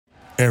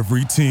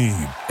Every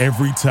team,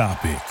 every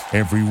topic,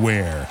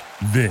 everywhere.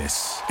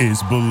 This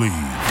is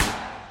Believe.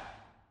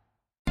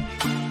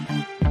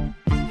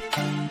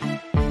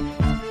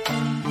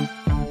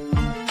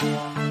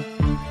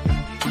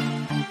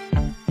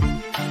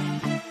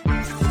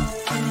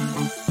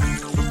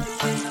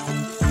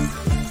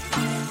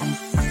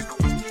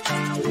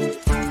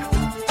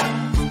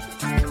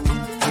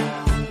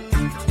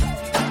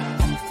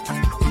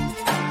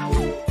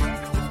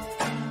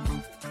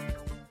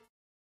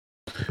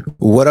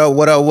 What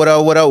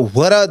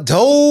up,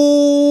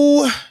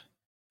 doe?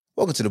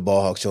 Welcome to the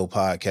Ball Hawk Show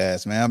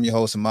podcast, man. I'm your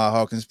host, Ahmad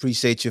Hawkins.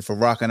 Appreciate you for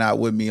rocking out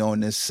with me on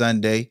this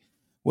Sunday.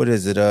 What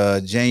is it,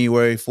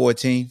 January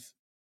 14th?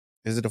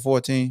 Is it the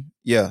 14th?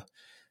 Yeah.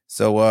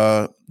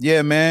 So,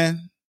 yeah,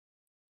 man.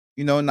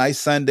 You know, nice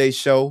Sunday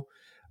show.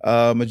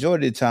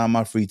 Majority of the time,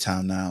 my free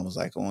time now was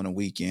like on the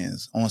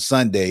weekends. On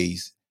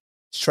Sundays,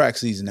 it's track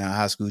season now,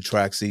 high school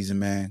track season,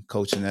 man.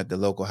 Coaching at the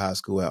local high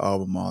school at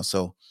Albemarle.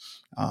 So,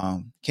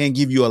 can't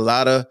give you a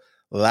lot of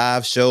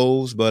live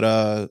shows,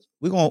 but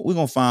we're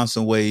gonna find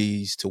some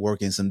ways to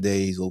work in some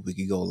days where we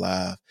can go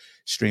live,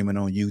 streaming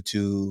on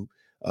YouTube,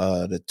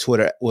 the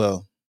Twitter.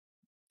 Well,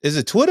 is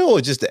it Twitter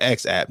or just the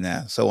X app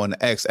now? So on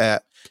the X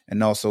app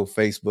and also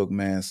Facebook,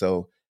 man.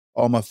 So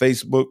all my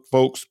Facebook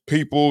folks,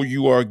 people,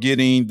 you are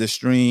getting the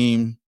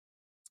stream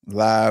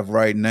live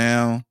right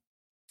now.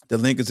 The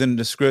link is in the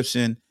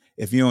description.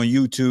 If you're on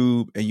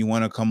YouTube and you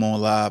want to come on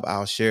live,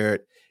 I'll share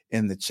it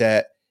in the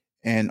chat.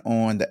 And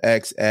on the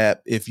X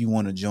app, if you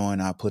want to join,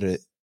 I'll put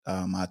it,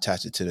 I'll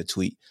attach it to the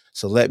tweet.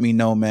 So let me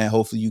know, man.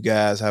 Hopefully you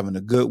guys having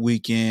a good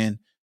weekend.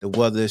 The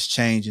weather is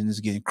changing.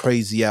 It's getting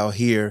crazy out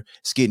here.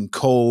 It's getting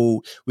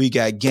cold. We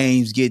got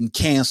games getting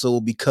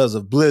canceled because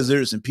of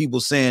blizzards and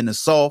people saying it's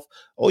soft.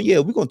 Oh, yeah,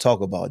 we're going to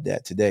talk about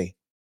that today.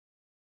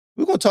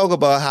 We're going to talk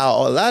about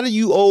how a lot of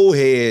you old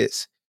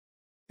heads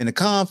in the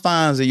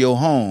confines of your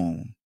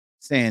home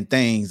saying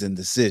things and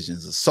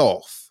decisions are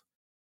soft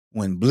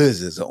when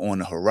blizzards are on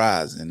the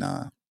horizon.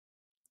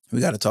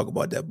 We got to talk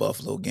about that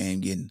Buffalo game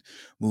getting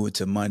moved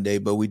to Monday,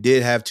 but we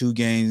did have two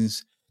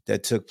games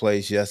that took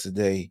place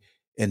yesterday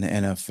in the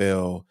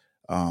NFL.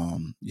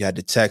 You had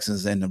the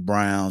Texans and the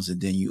Browns,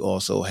 and then you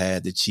also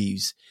had the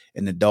Chiefs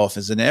and the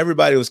Dolphins. And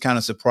everybody was kind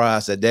of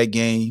surprised that that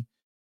game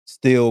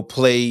still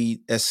played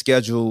as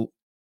scheduled.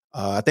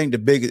 I think the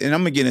biggest, and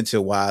I'm going to get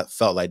into why I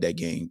felt like that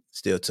game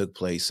still took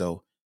place.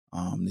 So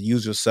the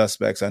usual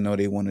suspects, I know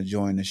they want to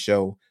join the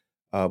show.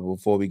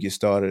 Before we get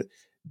started,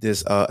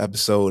 this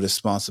episode is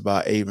sponsored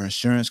by Able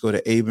Insurance. Go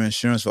to Able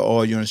Insurance for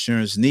all your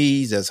insurance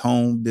needs. That's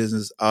home,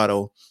 business,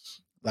 auto,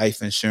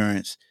 life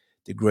insurance.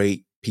 The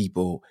great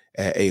people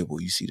at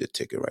Able. You see the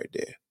ticket right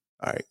there.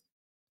 All right.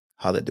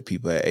 Holler at the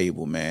people at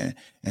Able, man.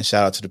 And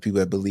shout out to the people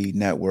at Believe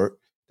Network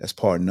that's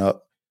partnering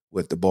up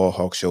with the Ball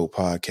Hawk Show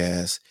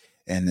podcast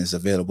and is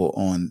available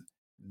on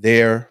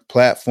their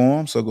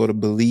platform. So go to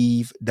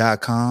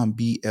believe.com,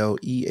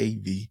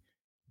 BLEAV.com.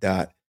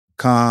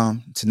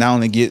 To not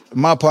only get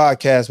my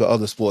podcast, but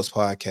other sports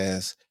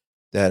podcasts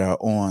that are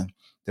on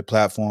the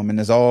platform. And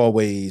as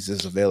always,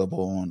 is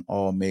available on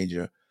all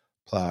major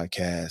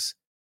podcast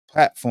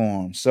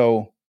platforms.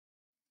 So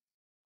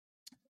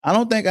I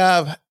don't think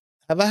have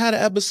I had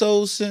an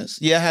episode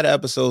since? Yeah, I had an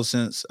episode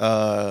since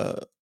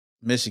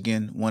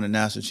Michigan won a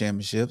national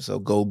championship. So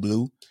go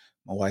blue.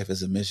 My wife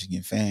is a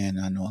Michigan fan.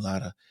 I know a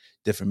lot of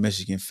different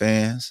Michigan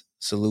fans.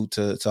 Salute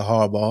to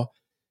Harbaugh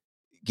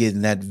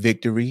getting that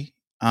victory.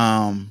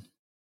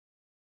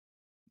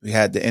 We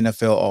had the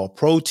NFL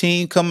All-Pro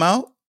team come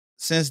out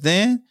since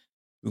then.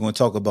 We're going to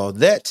talk about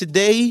that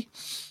today.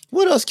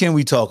 What else can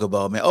we talk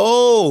about, man?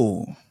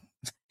 Oh,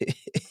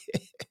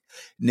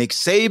 Nick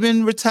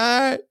Saban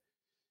retired.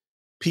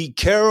 Pete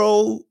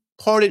Carroll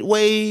parted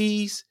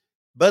ways.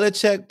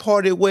 Belichick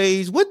parted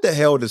ways. What the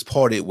hell does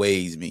parted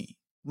ways mean?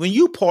 When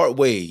you part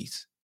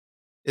ways,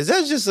 is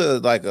that just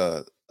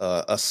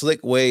a slick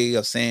way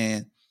of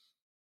saying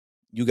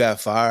you got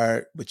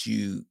fired, but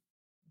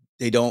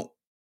they don't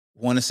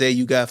want to say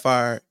you got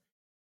fired?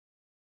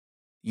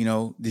 You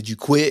know, did you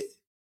quit?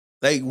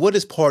 Like, what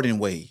is parting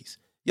ways?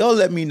 Y'all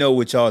let me know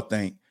what y'all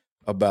think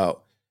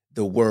about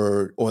the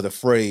word or the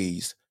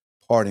phrase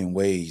parting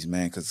ways,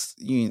 man. Because,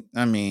 I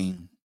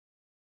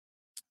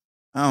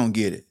don't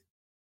get it.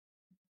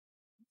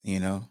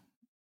 You know?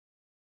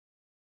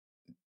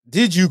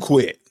 Did you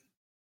quit?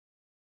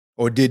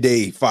 Or did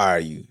they fire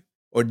you?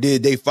 Or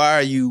did they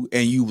fire you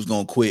and you was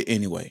going to quit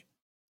anyway?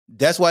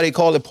 That's why they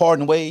call it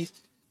parting ways?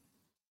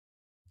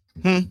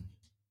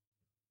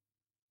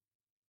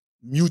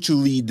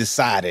 Mutually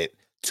decided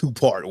to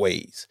part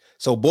ways.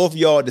 So both of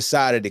y'all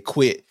decided to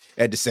quit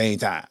at the same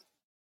time.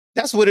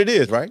 That's what it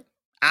is, right?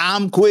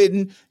 I'm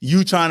quitting.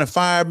 You trying to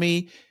fire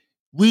me.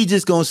 We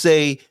just going to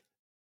say,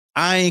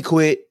 I ain't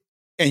quit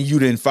and you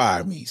didn't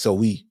fire me. So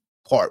we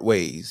part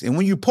ways. And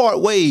when you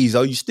part ways,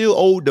 are you still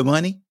owed the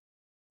money?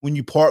 When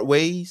you part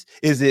ways,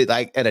 is it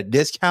like at a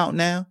discount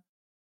now?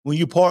 When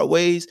you part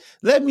ways,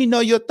 let me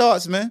know your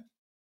thoughts, man.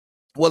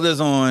 Whether it's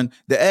on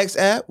the X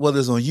app, whether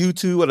it's on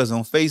YouTube, whether it's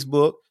on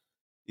Facebook,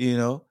 you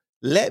know,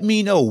 Let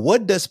me know,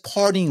 what does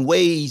parting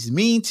ways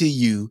mean to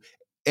you,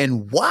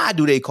 and why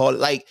do they call it?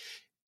 Like,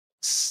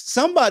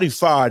 somebody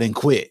fired and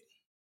quit.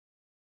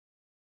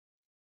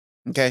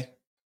 Okay.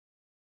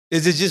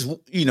 Is it just,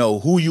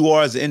 who you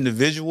are as an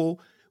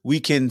individual? We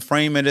can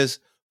frame it as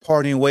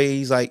parting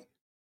ways. Like,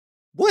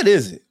 what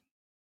is it?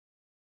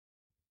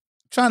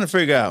 I'm trying to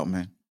figure out,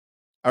 man.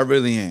 I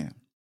really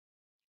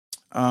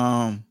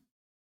am.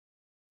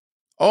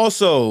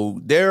 Also,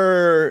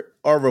 there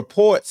are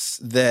reports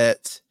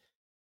that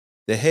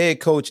the head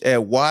coach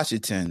at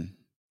Washington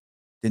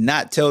did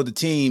not tell the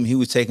team he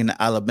was taking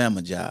the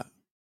Alabama job,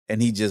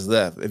 and he just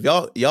left. If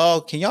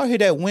can y'all hear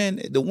that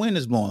wind? The wind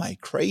is blowing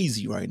like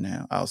crazy right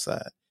now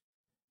outside.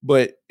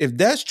 But if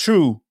that's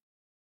true,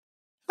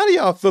 how do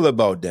y'all feel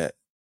about that?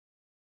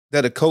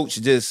 That a coach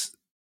just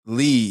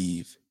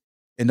leave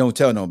and don't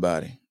tell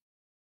nobody?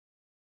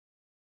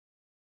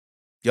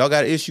 Y'all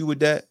got an issue with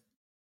that?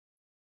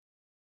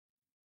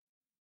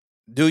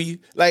 Do you?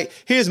 Like,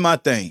 here's my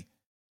thing.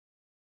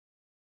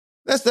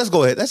 Let's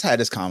go ahead. Let's have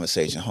this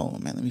conversation. Hold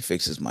on, man. Let me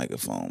fix this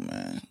microphone,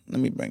 man. Let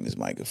me bring this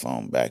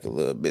microphone back a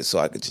little bit so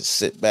I could just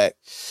sit back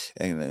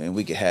and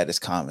we can have this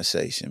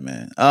conversation,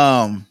 man.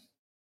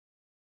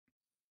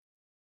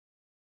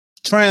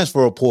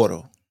 Transfer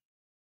portal.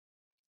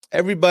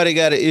 Everybody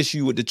got an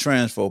issue with the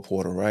transfer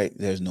portal, right?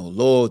 There's no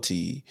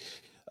loyalty.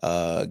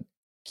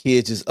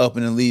 Kids just up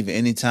and leaving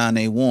anytime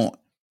they want.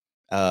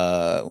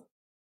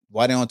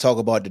 Why they don't talk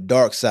about the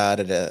dark side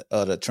of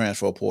the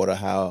transfer portal?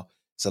 How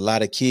it's a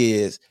lot of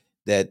kids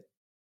that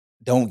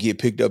don't get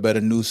picked up at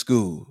a new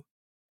school.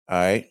 All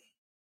right.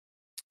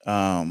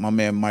 My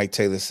man Mike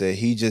Taylor said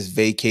he just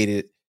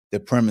vacated the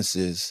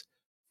premises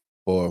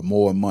for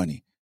more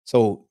money.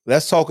 So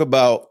let's talk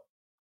about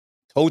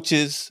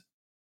coaches.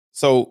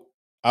 So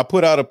I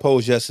put out a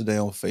post yesterday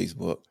on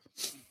Facebook.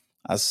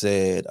 I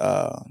said,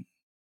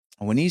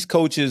 when these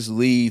coaches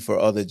leave for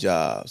other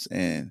jobs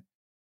and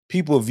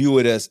people view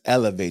it as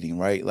elevating,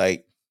 right?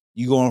 Like,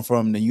 you going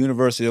from the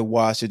University of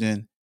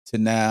Washington to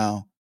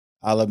now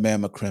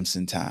Alabama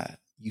Crimson Tide.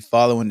 You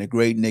following the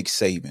great Nick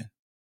Saban.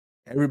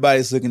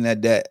 Everybody's looking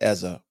at that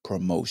as a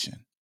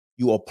promotion.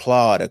 You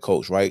applaud a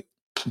coach, right?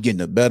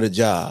 Getting a better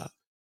job,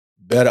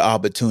 better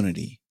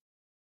opportunity.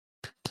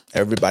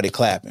 Everybody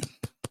clapping.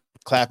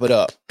 Clap it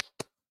up.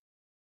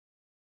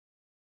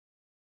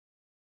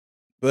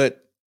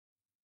 But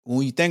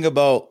when you think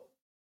about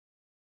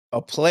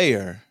a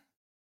player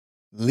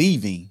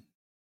leaving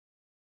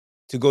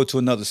to go to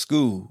another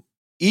school,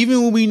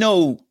 even when we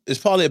know it's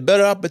probably a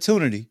better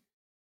opportunity,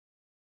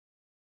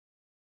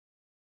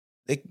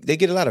 they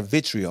get a lot of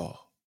vitriol.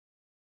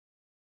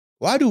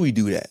 Why do we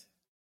do that?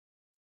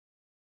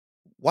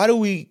 Why do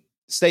we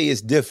say it's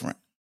different?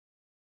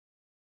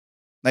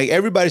 Like,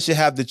 everybody should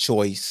have the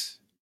choice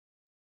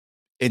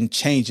in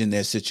changing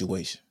their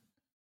situation.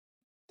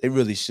 They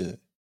really should.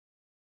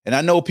 And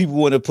I know people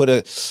want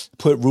to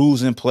put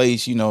rules in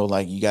place,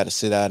 like you got to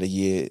sit out a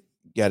year,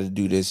 you got to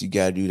do this, you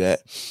got to do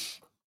that.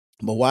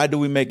 But why do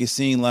we make it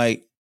seem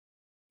like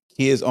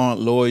kids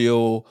aren't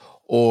loyal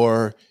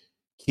or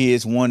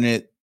kids want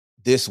it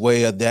this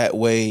way or that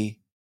way,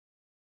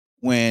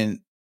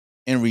 when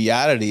in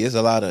reality, it's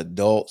a lot of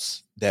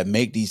adults that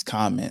make these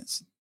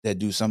comments that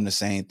do some of the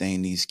same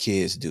thing these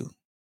kids do.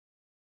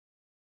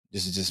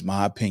 This is just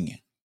my opinion.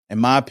 In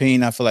my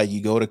opinion, I feel like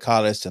you go to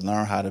college to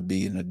learn how to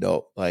be an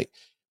adult. Like,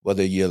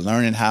 whether you're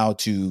learning how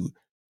to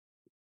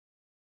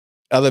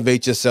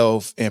elevate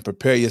yourself and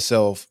prepare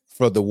yourself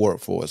for the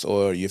workforce,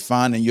 or you're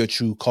finding your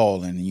true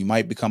calling, and you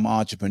might become an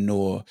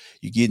entrepreneur,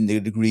 you're getting the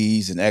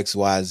degrees in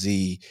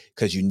XYZ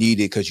because you need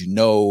it, because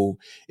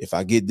if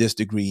I get this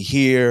degree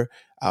here,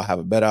 I'll have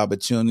a better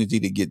opportunity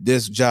to get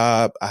this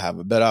job. I have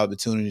a better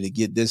opportunity to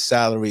get this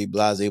salary,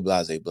 blah, blah,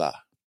 blah, blah.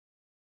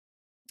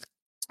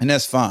 And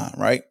that's fine,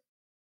 right?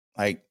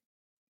 Like,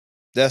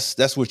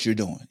 that's what you're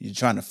doing. You're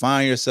trying to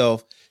find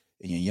yourself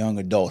in your young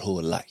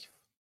adulthood life.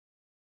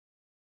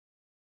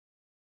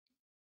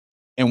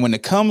 And when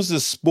it comes to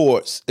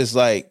sports, it's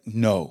like,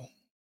 no,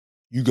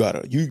 you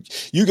gotta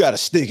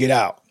stick it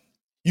out.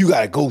 You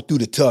gotta go through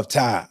the tough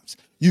times.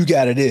 You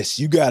gotta this,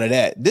 you gotta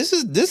that. This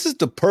is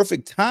the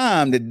perfect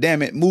time to,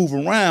 damn it, move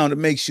around to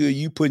make sure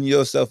you putting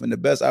yourself in the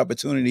best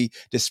opportunity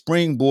to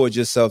springboard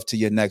yourself to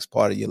your next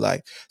part of your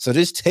life. So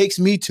this takes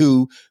me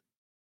to,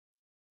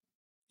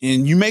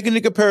 and you making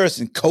the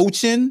comparison,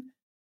 coaching,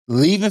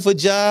 leaving for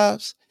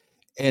jobs,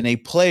 and a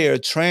player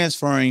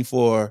transferring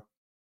for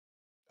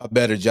a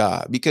better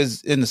job,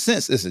 because in a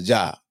sense, it's a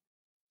job.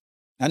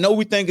 I know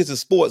we think it's a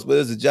sports, but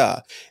it's a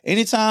job.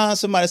 Anytime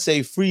somebody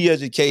say free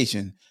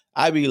education,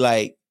 I be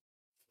like,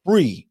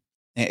 free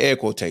in air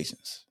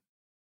quotations.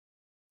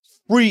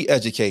 Free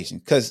education.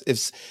 Because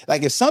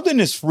if something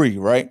is free,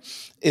 right?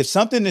 If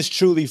something is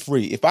truly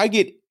free, if I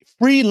get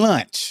free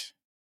lunch,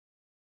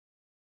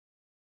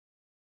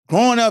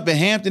 growing up in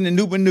Hampton and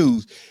Newport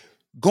News,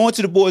 going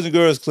to the Boys and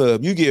Girls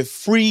Club, you get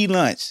free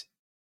lunch.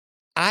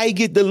 I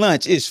get the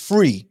lunch, it's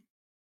free.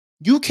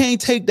 You can't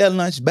take that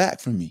lunch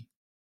back from me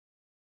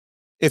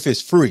if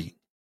it's free.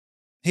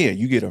 Here,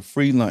 you get a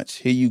free lunch.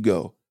 Here you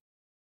go.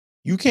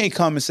 You can't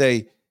come and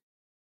say,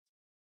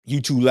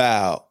 you too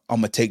loud,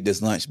 I'm going to take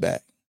this lunch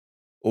back.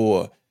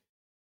 Or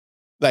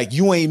like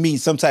you ain't meeting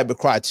some type of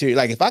criteria.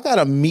 Like if I got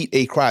to meet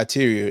a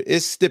criteria,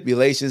 it's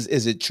stipulations.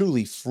 Is it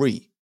truly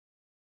free?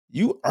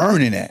 You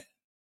earning that.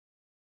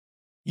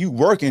 You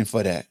working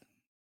for that.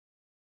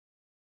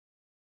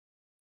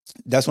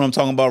 That's what I'm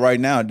talking about right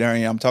now,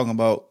 Darian. I'm talking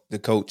about the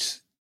coach.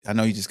 I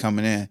know he's just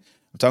coming in.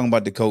 I'm talking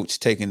about the coach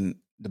taking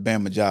the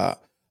Bama job.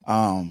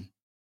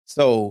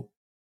 So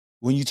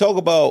when you talk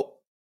about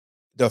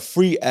the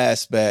free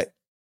aspect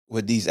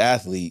with these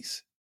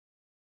athletes,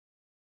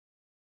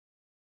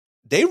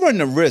 they run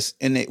the risk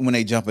when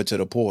they jump into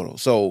the portal.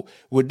 So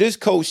with this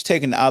coach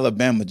taking the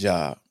Alabama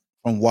job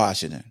from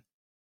Washington,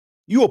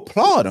 you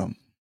applaud him.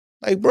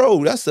 Like,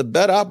 bro, that's a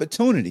better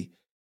opportunity.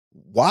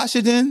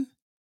 Washington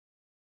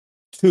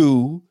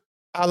to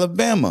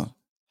Alabama.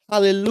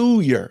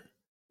 Hallelujah.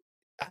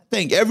 I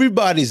think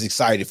everybody's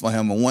excited for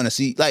him and want to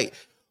see, like,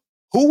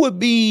 who would,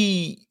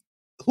 think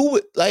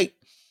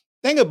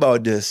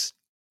about this.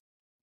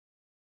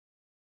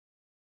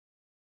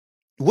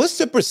 What's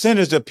the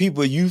percentage of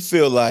people you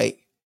feel like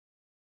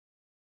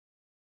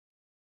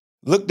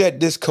looked at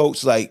this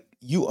coach like,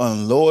 you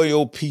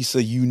unloyal piece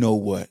of you know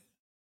what?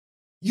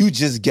 You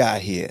just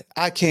got here.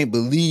 I can't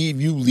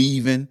believe you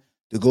leaving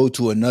to go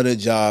to another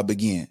job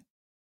again.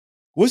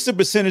 What's the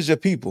percentage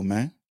of people,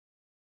 man?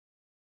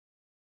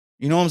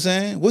 You know what I'm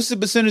saying? What's the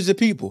percentage of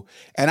people?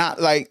 And I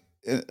like,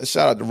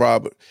 shout out to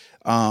Robert.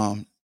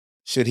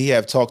 Should he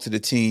have talked to the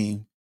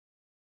team?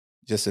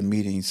 Just a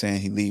meeting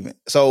saying he leaving.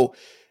 So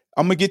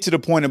I'm gonna get to the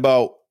point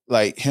about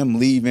like him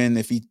leaving.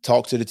 If he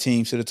talked to the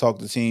team, should have talked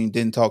to the team,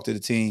 didn't talk to the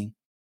team.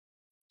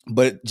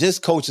 But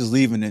just coaches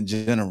leaving in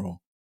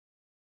general.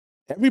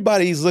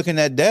 Everybody's looking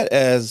at that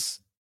as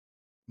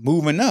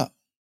moving up.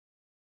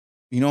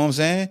 You know what I'm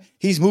saying?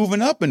 He's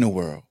moving up in the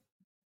world.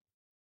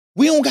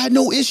 We don't got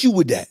no issue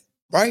with that,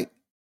 right?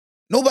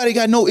 Nobody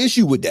got no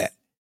issue with that.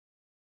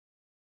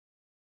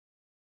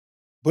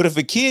 But if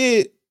a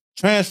kid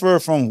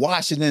transferred from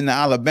Washington to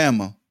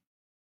Alabama,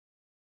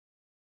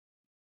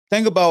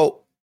 think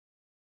about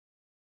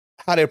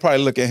how they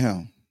probably look at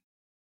him.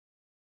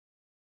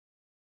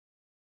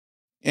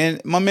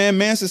 And my man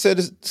Manson said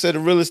the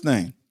realest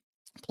thing.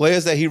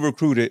 Players that he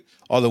recruited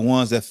are the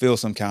ones that feel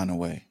some kind of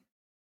way.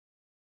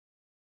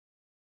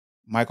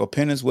 Michael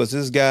Penix was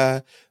this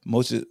guy.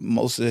 Most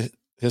of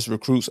his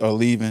recruits are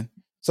leaving.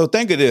 So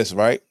think of this,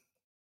 right?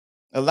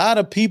 A lot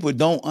of people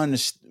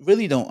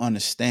really don't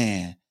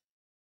understand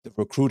the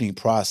recruiting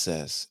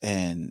process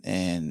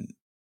and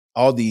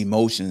all the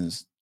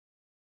emotions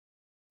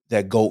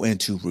that go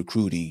into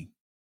recruiting.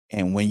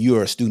 And when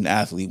you're a student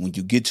athlete, when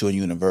you get to a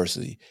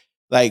university,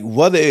 like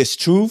whether it's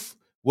truth,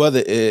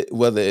 whether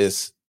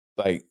it's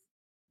like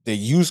the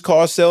used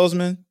car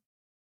salesman,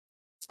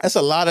 that's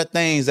a lot of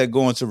things that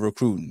go into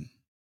recruiting,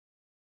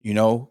 you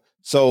know?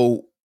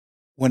 So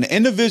when an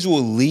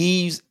individual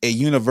leaves a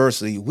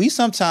university, we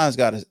sometimes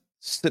got to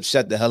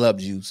shut the hell up,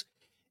 juice,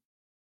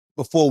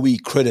 before we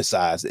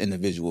criticize the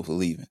individual for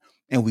leaving.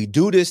 And we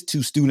do this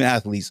to student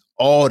athletes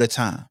all the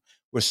time.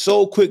 We're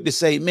so quick to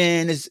say,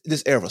 man,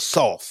 this era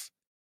soft.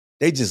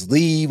 They just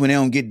leave when they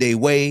don't get their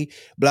way,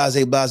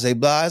 blase, blase,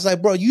 blah. It's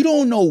like, bro, you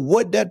don't know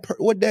what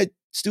that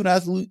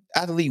student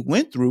athlete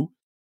went through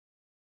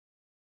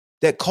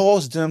that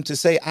caused them to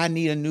say, I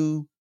need a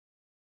new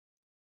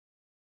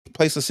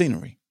place of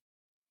scenery.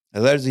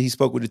 Allegedly, he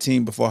spoke with the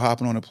team before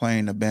hopping on a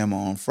plane to Bama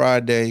on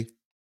Friday.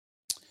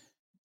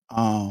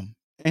 And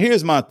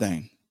here's my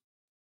thing.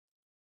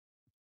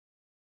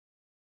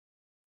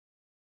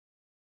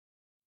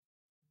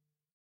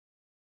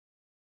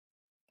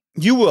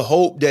 You would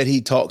hope that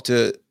he talked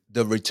to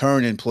the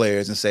returning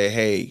players and say,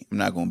 hey, I'm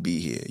not going to be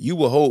here. You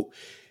would hope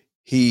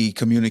he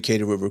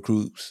communicated with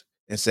recruits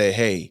and say,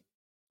 hey,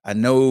 I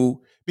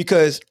know,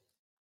 because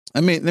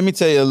let me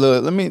tell you a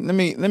little,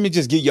 let me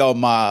just give y'all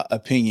my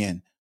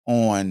opinion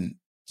on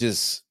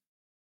just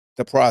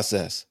the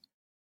process.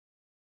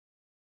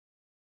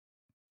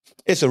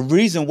 It's a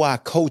reason why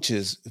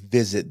coaches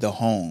visit the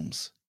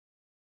homes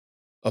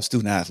of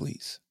student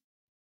athletes.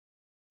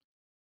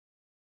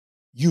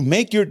 You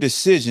make your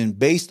decision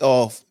based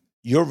off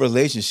your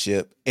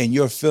relationship and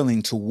your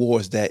feeling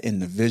towards that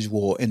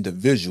individual or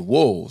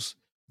individuals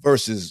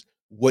versus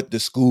what the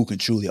school can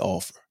truly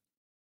offer.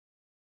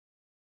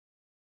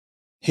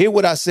 Hear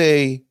what I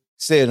said,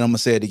 and I'm going to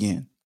say it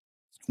again.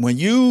 When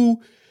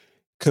you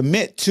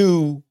commit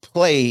to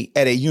play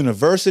at a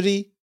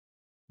university,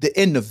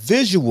 the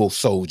individual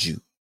sold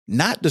you,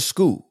 not the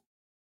school.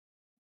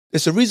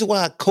 It's a reason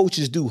why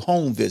coaches do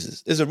home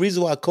visits. There's a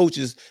reason why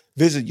coaches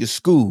visit your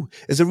school.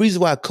 There's a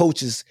reason why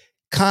coaches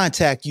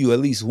contact you at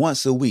least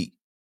once a week,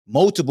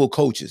 multiple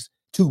coaches,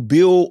 to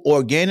build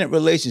organic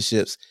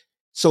relationships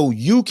so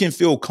you can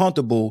feel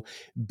comfortable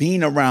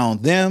being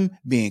around them,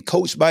 being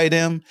coached by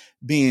them,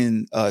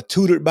 being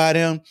tutored by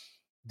them.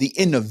 The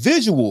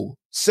individual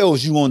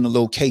sells you on the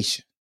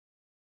location.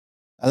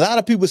 A lot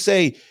of people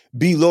say,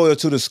 be loyal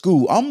to the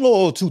school. I'm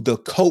loyal to the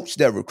coach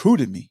that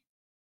recruited me.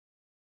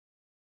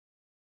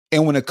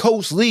 And when a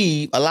coach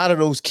leave, a lot of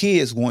those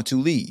kids want to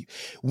leave.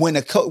 When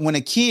a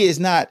kid is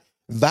not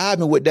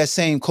vibing with that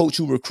same coach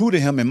who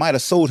recruited him and might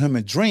have sold him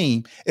a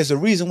dream, it's a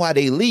reason why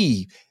they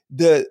leave.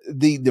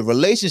 The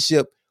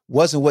relationship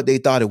wasn't what they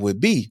thought it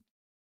would be.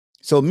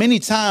 So many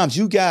times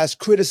you guys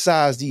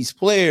criticize these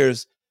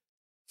players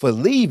for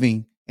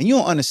leaving, and you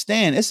don't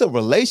understand it's a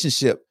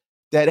relationship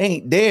that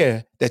ain't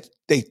there that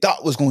they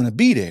thought was going to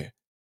be there.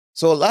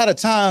 So a lot of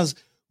times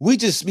we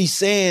just be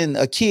saying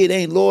a kid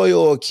ain't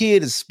loyal or a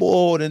kid is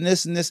spoiled and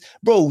this and this.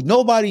 Bro,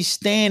 nobody's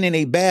staying in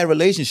a bad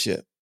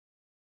relationship.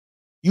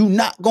 You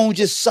not going to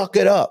just suck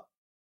it up.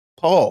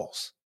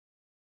 Pause.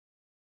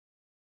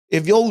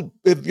 If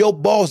your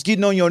boss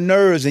getting on your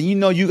nerves and you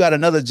know you got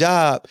another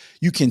job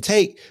you can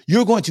take,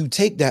 you're going to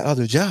take that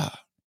other job.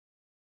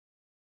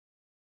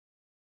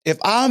 If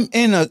I'm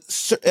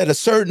at a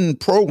certain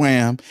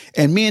program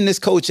and me and this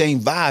coach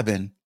ain't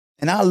vibing,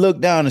 and I look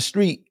down the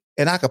street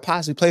and I could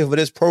possibly play for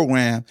this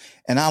program,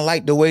 and I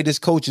like the way this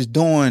coach is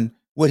doing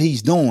what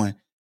he's doing,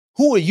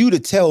 who are you to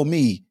tell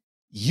me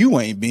you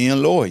ain't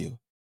being loyal?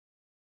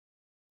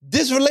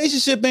 This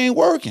relationship ain't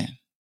working.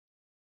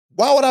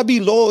 Why would I be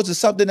loyal to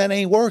something that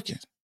ain't working?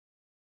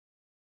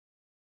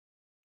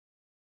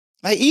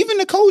 Like, even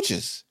the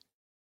coaches,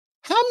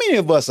 how many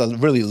of us are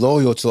really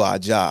loyal to our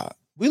job?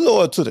 We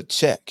loyal to the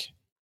check.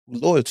 We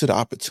loyal to the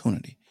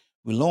opportunity.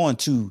 We loyal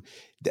to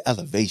the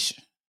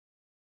elevation.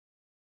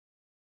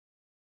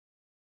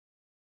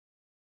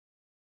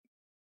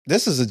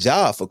 This is a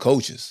job for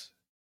coaches.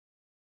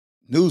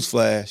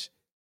 Newsflash.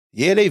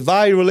 Yeah, they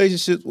value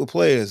relationships with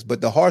players,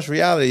 but the harsh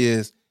reality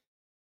is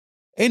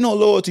ain't no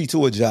loyalty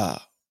to a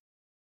job.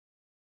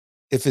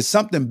 If it's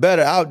something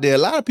better out there, a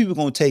lot of people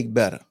going to take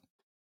better.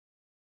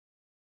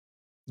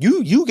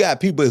 You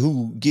got people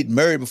who get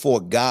married before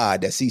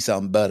God that see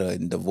something better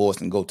and divorce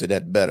and go to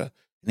that better. And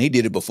they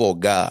did it before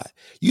God.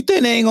 You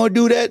think they ain't going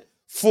to do that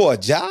for a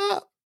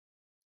job?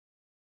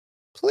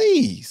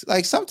 Please.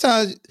 Like,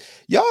 sometimes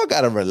y'all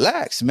got to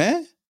relax,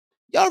 man.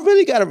 Y'all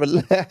really got to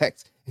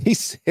relax. He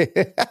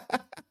said,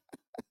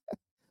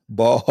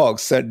 Ball Hog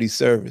Sunday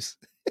service.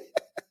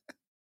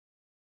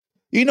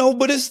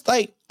 But it's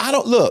like,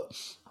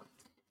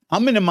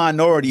 I'm in the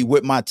minority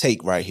with my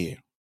take right here.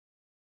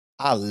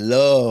 I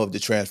love the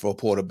transfer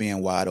portal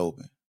being wide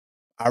open.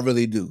 I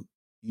really do.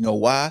 You know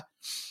why?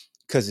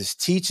 Because it's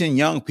teaching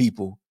young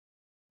people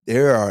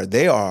there are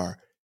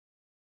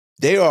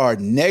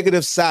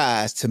negative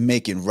sides to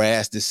making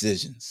rash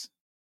decisions,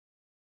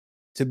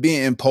 to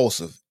being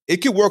impulsive. It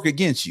could work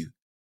against you.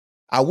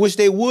 I wish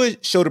they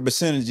would show the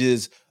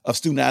percentages of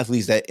student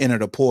athletes that enter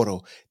the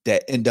portal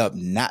that end up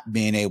not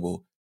being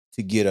able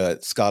to get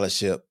a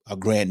scholarship, a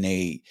grant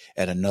aid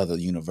at another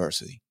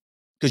university.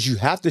 Because you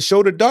have to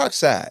show the dark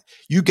side.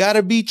 You got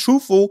to be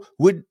truthful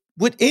with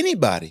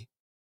anybody.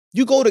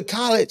 You go to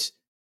college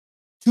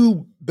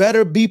to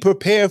better be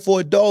prepared for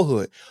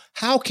adulthood.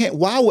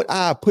 Why would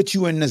I put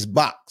you in this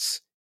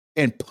box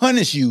and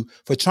punish you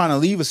for trying to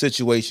leave a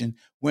situation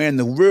where in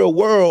the real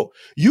world,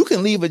 you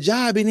can leave a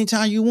job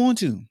anytime you want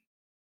to?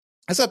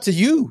 That's up to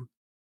you.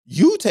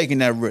 You taking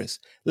that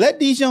risk. Let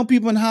these young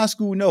people in high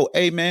school know,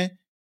 hey, man,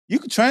 you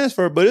can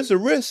transfer, but it's a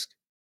risk.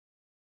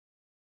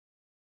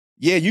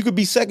 Yeah, you could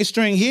be second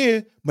string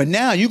here, but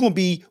now you're going to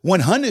be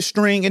 100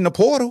 string in the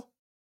portal.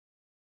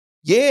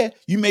 Yeah,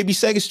 you may be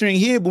second string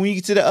here, but when you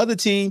get to the other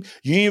team,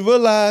 you didn't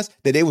realize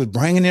that they was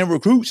bringing in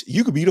recruits.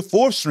 You could be the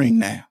fourth string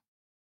now.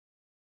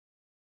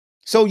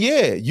 So,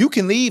 yeah, you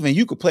can leave and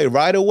you could play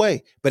right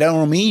away, but that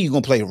don't mean you're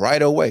going to play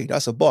right away.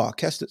 That's a bar.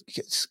 Catch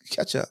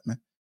up, man.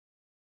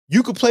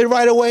 You could play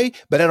right away,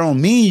 but that don't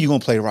mean you're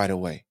going to play right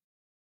away.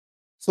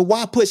 So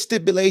why put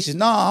stipulations?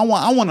 No, I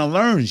want to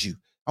learn you.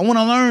 I want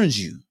to learn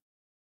you.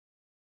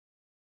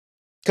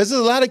 Because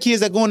there's a lot of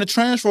kids that go in the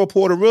transfer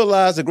portal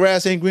realize the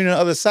grass ain't green on the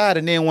other side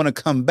and then want to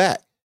come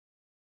back.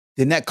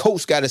 Then that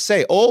coach got to say,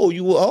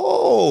 you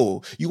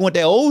want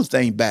that old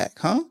thing back,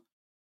 huh?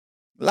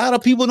 A lot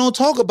of people don't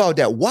talk about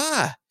that.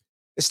 Why?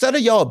 Instead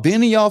of y'all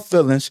bending y'all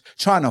feelings,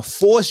 trying to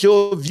force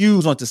your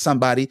views onto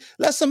somebody,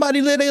 let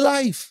somebody live their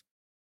life.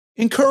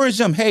 Encourage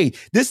them. Hey,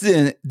 this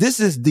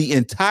is the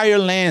entire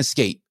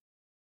landscape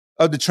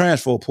of the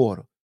transfer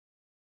portal.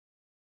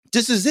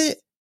 This is it.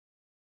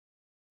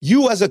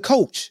 You as a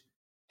coach,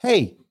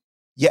 hey,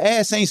 your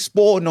ass ain't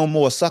spoiled no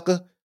more,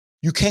 sucker.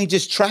 You can't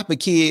just trap a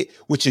kid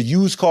with your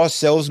used car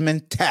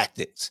salesman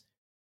tactics.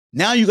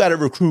 Now you got to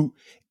recruit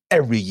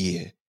every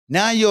year.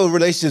 Now your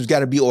relationships got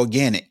to be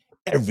organic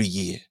every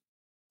year.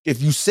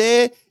 If you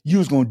said you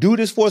was going to do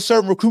this for a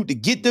certain recruit to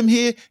get them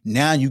here,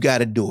 now you got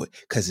to do it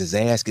because his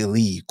ass can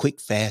leave quick,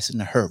 fast, in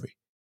a hurry.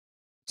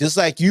 Just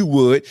like you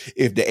would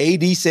if the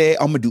AD said,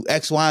 I'm going to do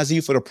X, Y, and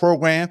Z for the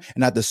program,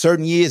 and after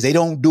certain years, they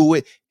don't do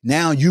it.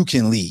 Now you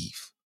can leave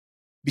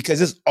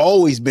because it's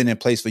always been in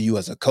place for you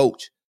as a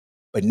coach.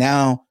 But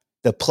now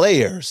the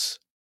players,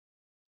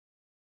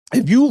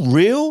 if you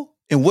real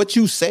in what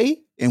you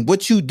say and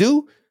what you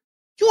do,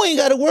 you ain't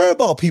got to worry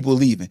about people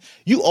leaving.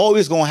 You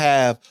always going to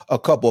have a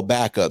couple of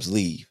backups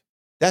leave.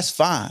 That's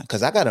fine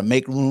because I got to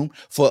make room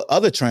for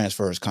other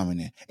transfers coming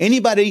in.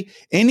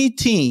 Any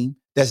team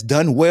that's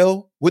done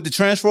well with the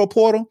transfer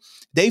portal,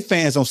 they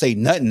fans don't say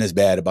nothing that's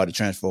bad about the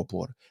transfer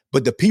portal.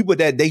 But the people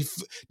that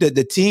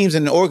the teams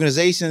and the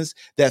organizations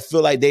that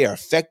feel like they are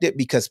affected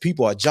because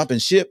people are jumping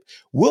ship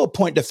will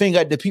point the finger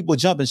at the people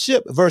jumping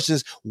ship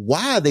versus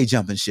why are they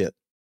jumping ship?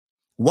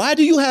 Why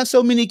do you have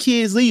so many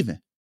kids leaving?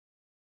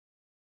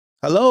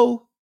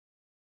 Hello?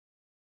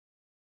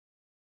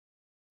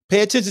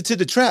 Pay attention to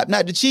the trap,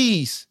 not the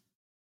cheese.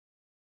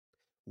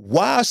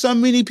 Why are so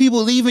many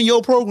people leaving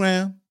your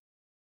program?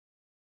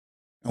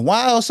 And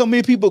why are so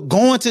many people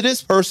going to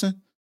this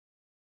person?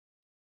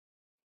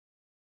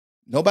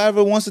 Nobody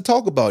ever wants to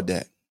talk about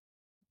that.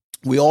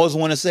 We always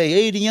want to say,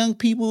 hey, the young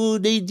people,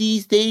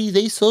 these days,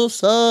 they so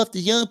soft. The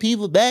young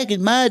people back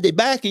in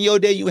your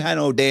day, you had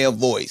no damn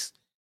voice.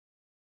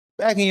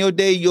 Back in your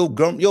day, your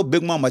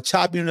big mama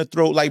chop you in the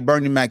throat, like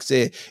Bernie Mac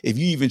said, if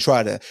you even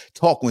try to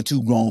talk when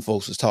two grown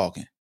folks was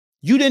talking.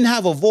 You didn't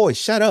have a voice.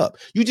 Shut up.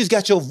 You just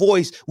got your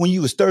voice when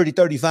you was 30,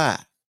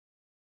 35.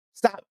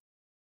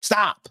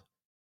 Stop.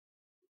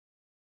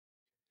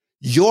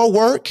 Your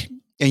work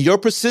and your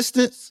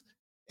persistence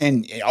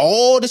and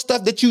all the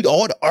stuff that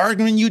all the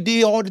arguing you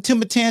did, all the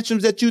temper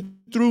tantrums that you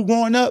threw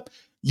growing up,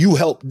 you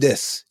helped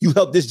this. You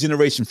helped this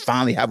generation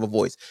finally have a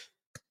voice.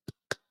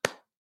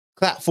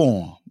 Clap for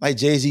them, like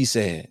Jay-Z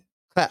said.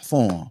 Clap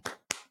for them.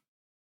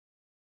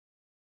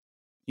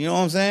 You know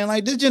what I'm saying?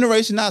 Like, this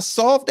generation not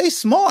soft. They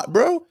smart,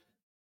 bro.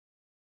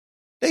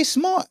 They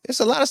smart. There's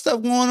a lot of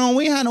stuff going on.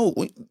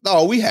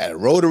 We had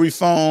rotary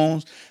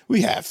phones.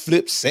 We had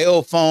flip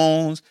cell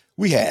phones.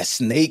 We had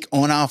Snake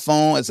on our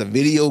phone as a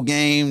video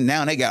game.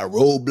 Now they got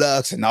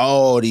Roblox and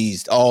all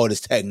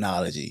this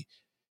technology.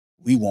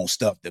 We want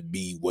stuff to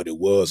be what it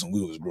was when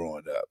we was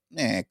growing up.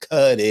 Man,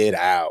 cut it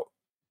out.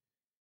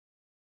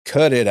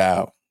 Cut it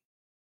out.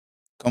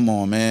 Come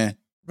on, man.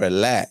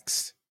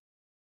 Relax.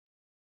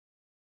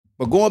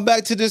 But going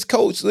back to this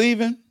coach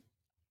leaving,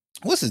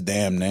 what's his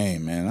damn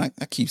name, man?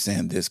 I keep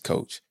saying this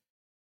coach.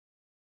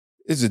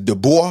 Is it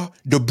DeBois?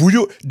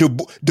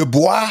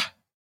 DeBois?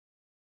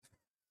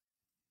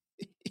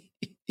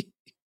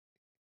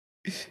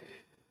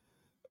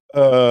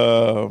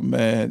 Oh,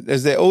 man.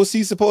 Is that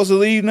OC supposed to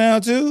leave now,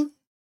 too?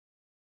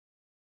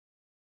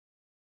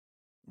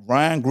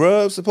 Ryan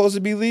Grubb supposed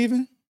to be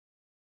leaving?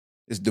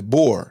 It's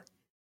DeBoer.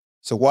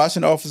 So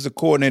Washington offensive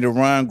coordinator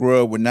Ryan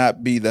Grubb would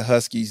not be the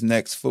Huskies'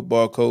 next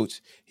football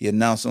coach. He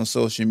announced on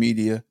social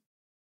media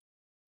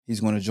he's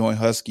going to join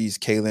Huskies.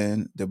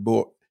 Kalen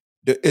DeBoer.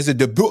 Is it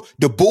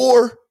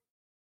DeBoer?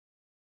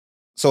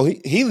 So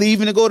he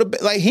leaving to go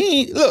to like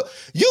look.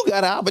 You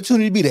got an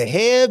opportunity to be the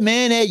head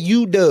man at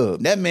UW.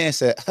 That man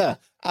said,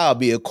 "I'll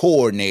be a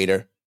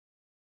coordinator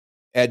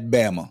at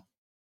Bama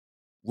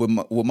with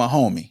my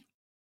homie."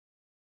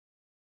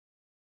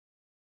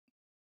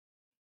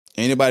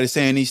 Anybody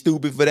saying he's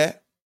stupid for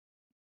that?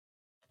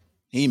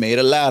 He made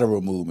a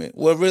lateral movement.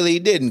 Well, really, he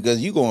didn't,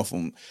 because you going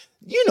from,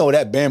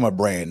 that Bama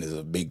brand is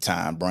a big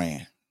time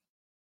brand.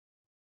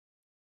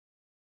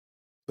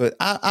 But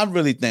I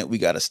really think we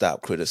got to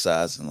stop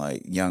criticizing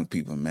like young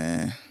people,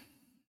 man.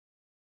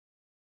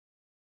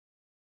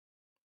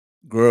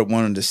 Grubb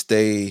wanted to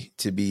stay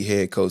to be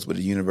head coach, but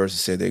the university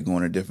said they're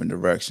going a different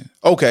direction.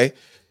 Okay.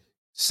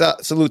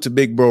 Salute to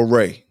Big Bro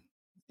Ray.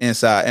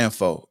 Inside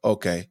info.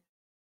 Okay.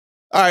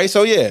 All right.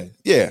 So yeah.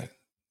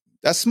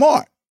 That's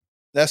smart.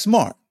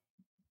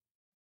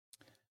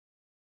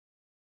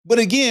 But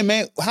again,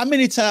 man, how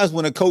many times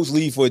when a coach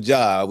leave for a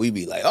job, we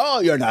be like, oh,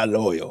 you're not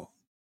loyal.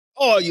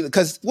 Oh,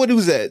 because what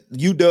was that?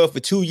 UW for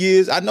 2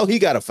 years? I know he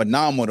got a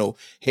phenomenal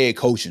head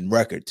coaching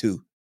record,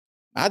 too.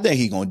 I think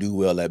he's going to do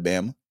well at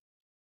Bama.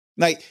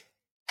 Like,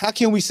 how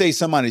can we say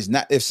somebody's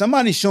not, if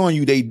somebody's showing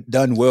you they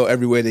done well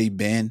everywhere they've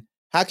been,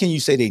 how can you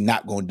say they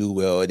not going to do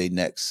well at their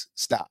next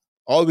stop?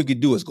 All we could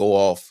do is go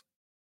off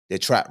their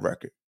track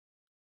record.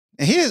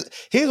 And here's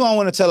what I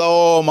want to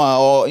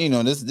tell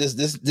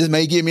this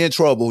may get me in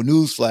trouble.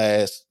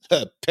 Newsflash.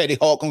 Petty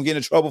Hawk gonna get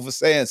in trouble for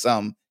saying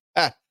something.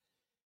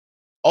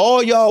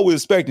 All y'all were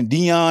expecting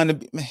Deion to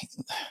be, man,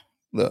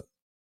 look,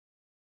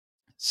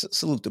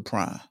 salute to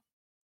Prime.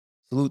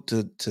 Salute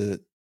to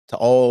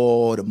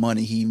all the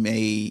money he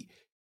made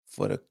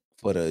for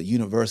the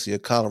University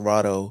of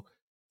Colorado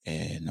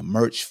and the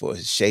merch for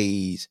his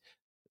shades.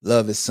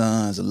 Love his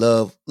sons.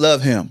 Love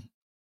him.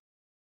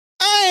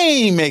 I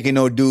ain't making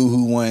no dude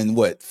who won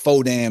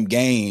 4 damn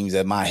games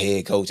at my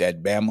head coach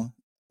at Bama.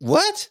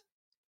 What?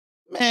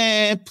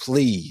 Man,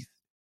 please.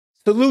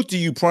 Salute to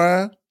you,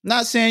 Prime.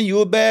 Not saying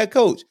you're a bad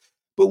coach,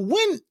 but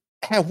when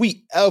have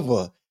we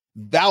ever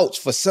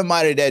vouched for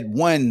somebody that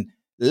won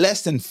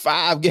less than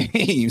 5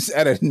 games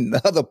at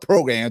another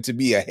program to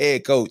be a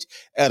head coach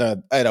at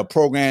a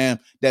program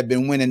that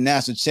been winning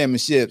national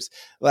championships,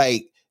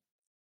 like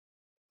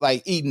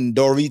eating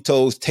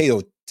Doritos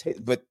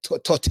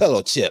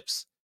tortilla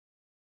chips?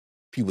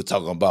 People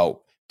talking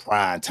about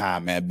prime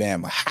time at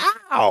Bama.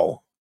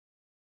 How?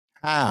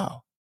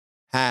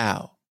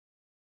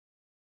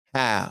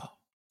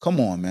 Come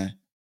on, man.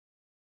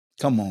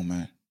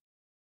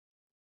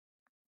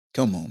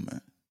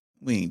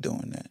 We ain't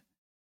doing that.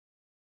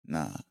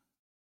 Nah.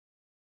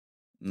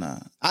 Nah,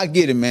 I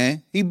get it,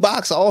 man. He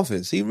box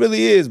office. He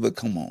really is, but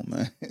come on,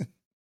 man.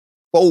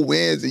 4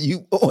 wins and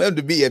you want him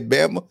to be at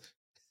Bama?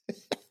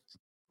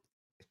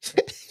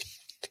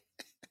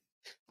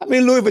 I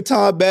mean, Louis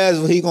Vuitton bags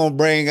what he gonna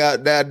bring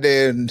out down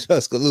there in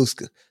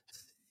Tuscaloosa.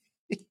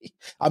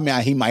 I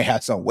mean, he might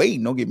have some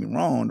weight. Don't get me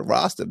wrong. The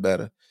roster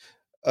better.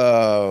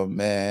 Oh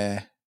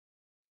man.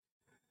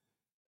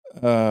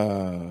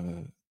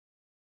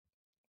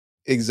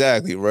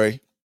 Exactly, right.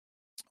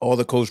 All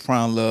the Coach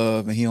Prime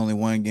love, and he only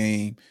one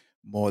game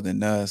more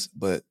than us,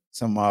 but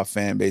some of our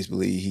fan base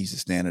believe he's the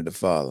standard to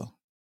follow.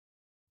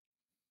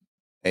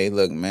 Hey,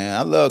 look, man,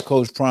 I love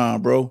Coach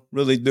Prime, bro.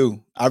 Really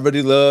do. I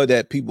really love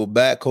that people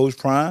back Coach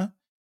Prime,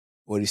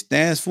 what he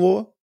stands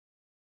for.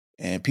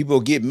 And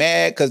people get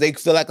mad because they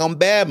feel like I'm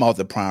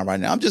badmouthing Prime right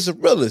now. I'm just a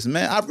realist,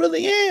 man. I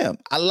really am.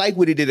 I like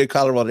what he did at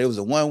Colorado. It was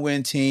a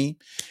 1-win team.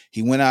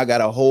 He went out,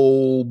 got a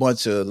whole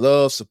bunch of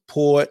love,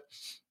 support.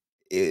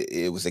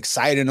 It was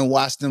exciting to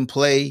watch them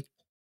play.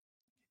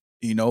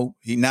 You know,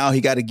 he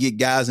got to get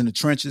guys in the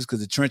trenches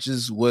because the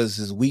trenches was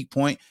his weak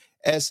point,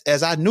 as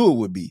I knew it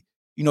would be.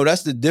 You know,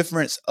 that's the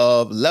difference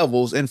of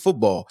levels in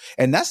football.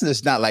 And that's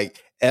just not like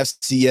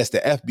FCS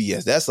to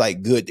FBS. That's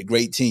like good to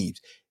great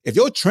teams. If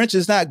your trench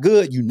is not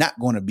good, you're not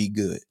going to be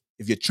good.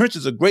 If your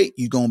trenches are great,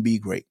 you're going to be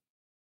great.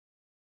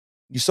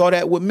 You saw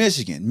that with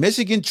Michigan.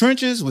 Michigan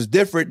trenches was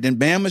different than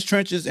Bama's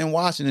trenches and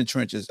Washington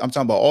trenches. I'm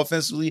talking about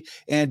offensively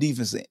and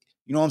defensively.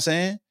 You know what I'm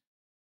saying?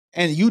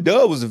 And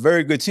UW was a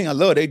very good team. I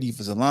love their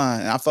defensive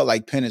line. And I felt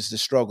like Penix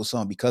just struggled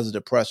some because of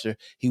the pressure.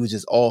 He was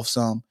just off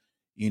some.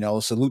 You know,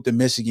 salute to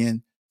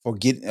Michigan for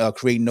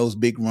creating those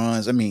big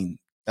runs. I mean,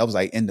 that was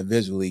like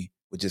individually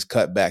with just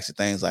cutbacks and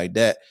things like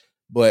that.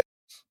 But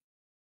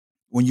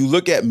when you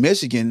look at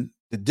Michigan,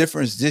 the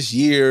difference this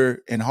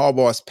year in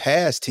Harbaugh's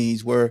past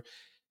teams were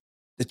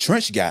the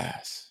trench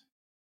guys.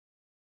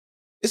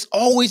 It's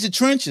always the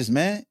trenches,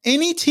 man.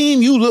 Any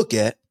team you look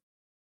at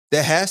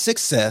that has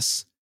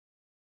success,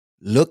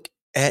 look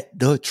at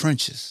the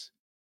trenches.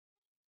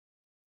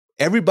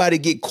 Everybody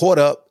get caught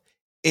up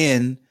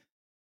in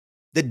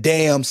the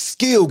damn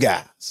skill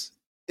guys.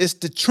 It's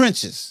the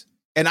trenches.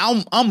 And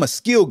I'm a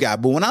skill guy,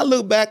 but when I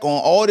look back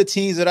on all the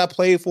teams that I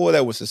played for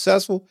that were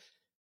successful,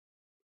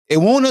 it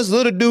wasn't us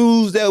little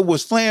dudes that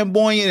was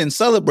flamboyant and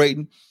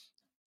celebrating.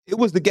 It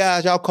was the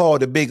guys y'all call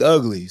the big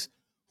uglies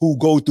who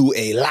go through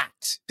a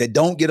lot that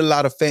don't get a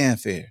lot of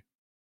fanfare.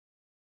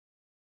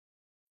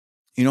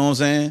 You know what I'm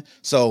saying?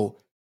 So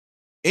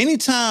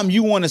anytime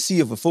you want to see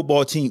if a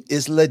football team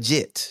is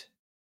legit,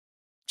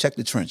 check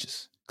the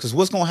trenches. Because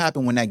what's going to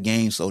happen when that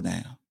game slow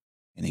down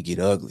and it get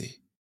ugly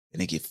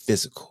and it get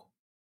physical?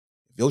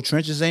 If your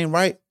trenches ain't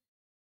right,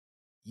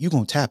 you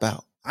going to tap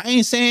out. I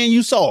ain't saying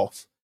you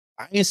soft.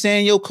 I ain't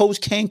saying your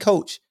coach can't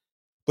coach.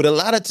 But a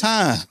lot of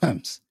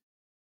times,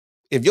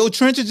 if your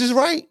trenches is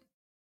right,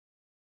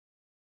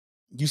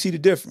 you see the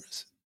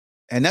difference.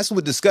 And that's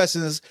what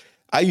discussions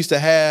I used to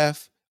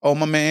have. Oh,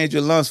 my man,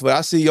 Andrew Lunsford,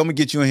 I see you. I'm going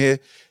to get you in here.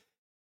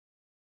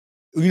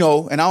 You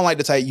know, and I don't like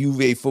to type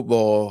UVA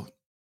football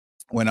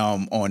when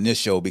I'm on this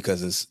show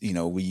because it's, you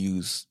know, we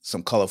use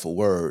some colorful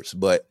words.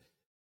 But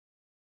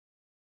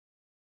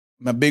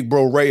my big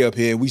bro Ray up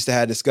here, we used to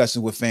have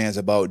discussions with fans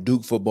about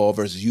Duke football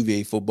versus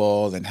UVA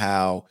football and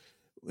how,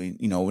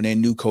 you know, when their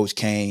new coach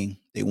came,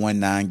 they won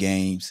 9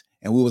 games.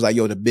 And we was like,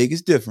 yo, the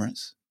biggest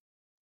difference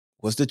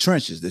was the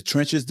trenches. The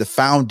trenches, the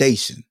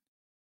foundation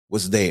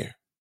was there.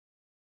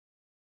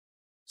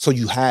 So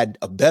you had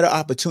a better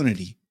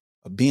opportunity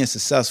of being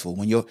successful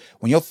when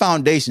your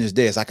foundation is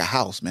there. It's like a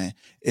house, man.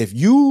 If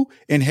you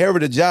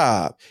inherit a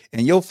job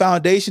and your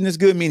foundation is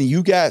good, meaning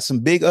you got some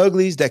big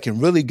uglies that can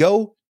really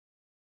go,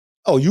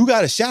 oh, you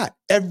got a shot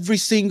every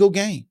single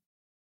game.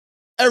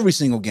 Every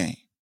single game.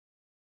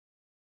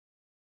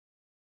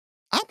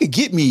 I could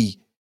get me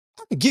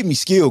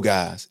skill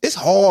guys. It's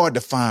hard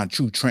to find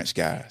true trench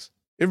guys.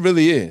 It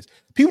really is.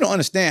 People don't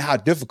understand how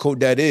difficult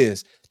that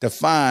is to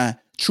find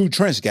true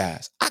trench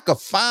guys. I could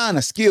find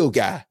a skill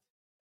guy.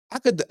 I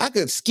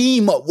could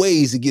scheme up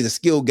ways to get a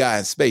skilled guy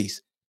in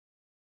space.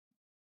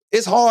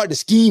 It's hard to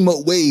scheme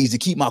up ways to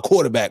keep my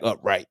quarterback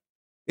upright.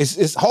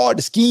 It's hard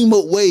to scheme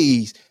up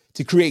ways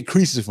to create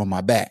creases for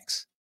my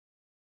backs.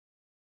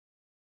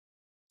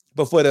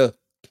 But for the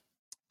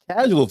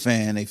casual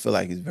fan, they feel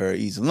like it's very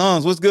easy.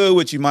 Lungs, what's good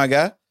with you, my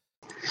guy?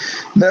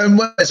 Nothing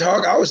much,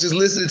 Hawk. I was just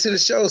listening to the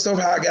show.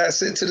 Somehow I got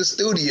sent to the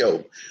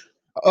studio.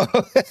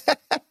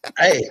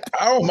 Hey,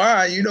 I don't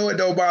mind. You know it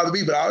don't bother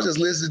me, but I was just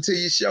listening to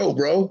your show,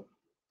 bro.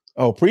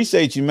 Oh,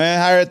 appreciate you, man.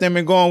 How everything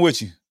been going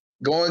with you?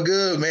 Going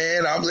good,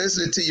 man. I'm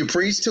listening to you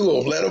preach to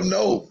them. Let them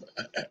know.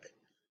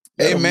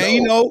 Hey, man,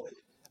 you know,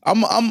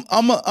 I'm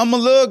a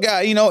little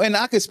guy, you know, and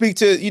I could speak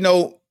to, you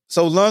know,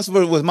 so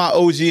Lunsford was my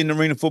OG in the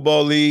Arena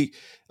Football League,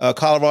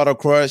 Colorado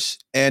Crush,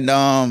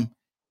 and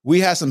we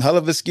had some hell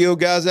of a skill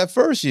guys that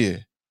first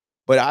year.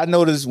 But I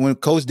noticed when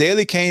Coach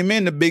Daly came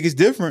in, the biggest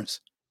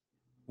difference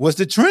was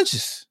the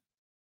trenches.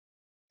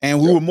 And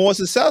we were more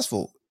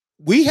successful.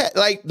 We had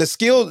like the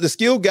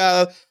skill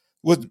guy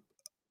was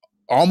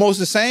almost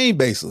the same,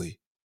 basically.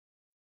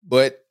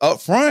 But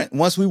up front,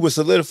 once we were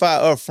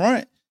solidified up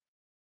front,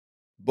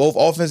 both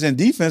offense and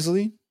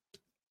defensively,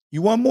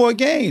 you won more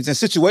games. And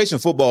situation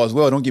football as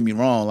well, don't get me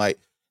wrong, like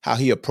how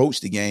he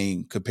approached the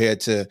game compared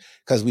to,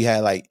 because we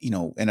had like,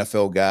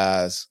 NFL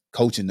guys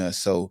coaching us.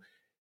 So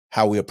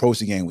how we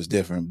approached the game was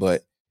different.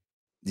 But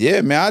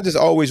yeah, man, I just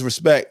always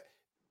respect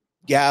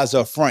guys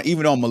up front,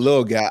 even though I'm a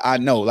little guy. I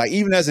know, like,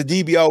 even as a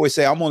DB, I always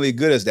say I'm only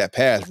good as that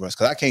pass rush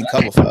because I can't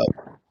cover for up.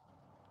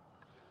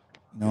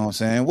 You know what I'm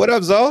saying? What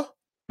up, Zoe?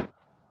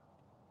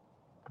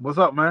 What's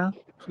up, man?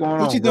 What's going on?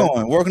 What you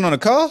doing? Working on a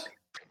car?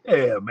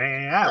 Yeah,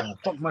 man. I done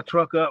fucked my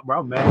truck up, bro.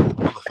 I'm mad at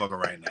the motherfucker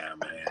right now,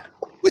 man.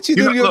 What you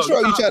do to your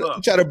truck?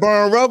 You try to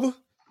burn rubber?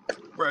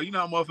 Bro, you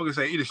know how motherfuckers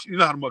say, you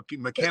know how to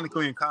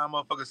mechanically and calm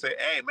motherfuckers say,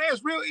 hey, man,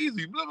 it's real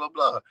easy, blah, blah,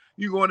 blah.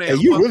 You go in there.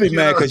 Hey, you really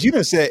mad because you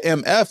done said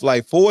MF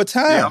like 4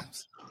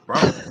 times. Yeah, bro.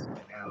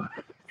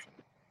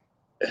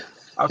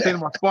 I was saying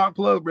my spark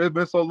plug, bro, it's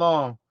been so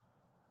long.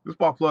 This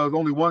spark plug,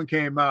 only one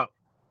came out,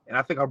 and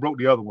I think I broke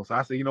the other one. So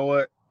I said, you know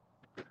what?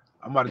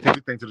 I'm about to take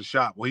this thing to the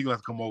shop. Well, he's going to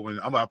have to come over, and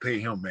I'm about to pay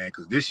him, man,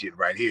 because this shit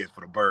right here is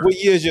for the bird.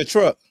 What year is your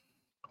truck?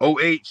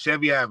 08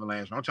 Chevy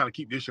Avalanche. I'm trying to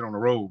keep this shit on the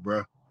road,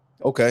 bro.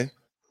 Okay.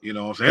 You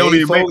know what I'm saying? They don't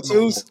even make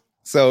no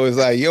so it's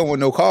like, you don't want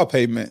no car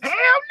payment. Hell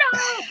no,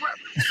 bro.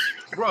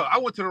 Bro, I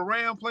went to the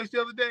Ram place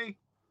the other day.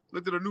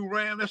 Looked at a new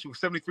Ram. That shit was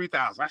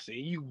 $73,000. I said,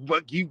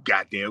 you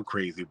goddamn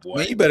crazy, boy.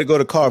 Man, you better go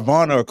to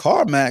Carvana or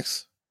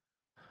CarMax.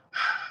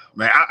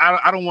 Man,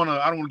 I don't want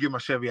to get my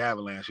Chevy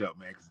Avalanche up,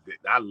 man, because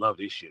I love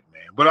this shit,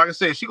 man. But like I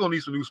said, she gonna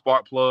need some new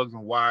spark plugs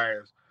and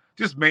wires.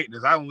 Just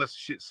maintenance. I don't let the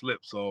shit slip.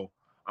 So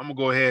I'm gonna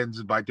go ahead and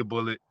just bite the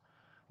bullet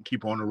and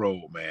keep on the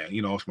road, man.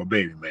 You know, it's my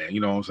baby, man.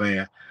 You know what I'm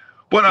saying?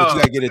 But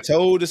you gotta get it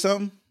towed or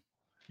something?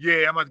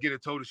 Yeah, I'm about to get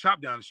it towed to the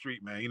shop down the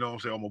street, man. You know what I'm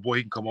saying? Oh, my boy,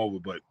 he can come over,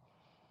 but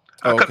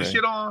I cut the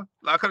shit on.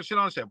 I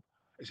said,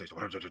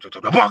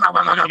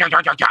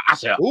 I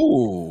said,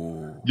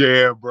 ooh.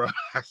 Yeah, bro.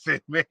 I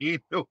said, man,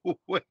 no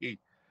way. The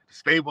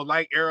stable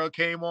light error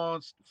came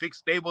on, fixed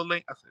stable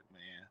link. I said,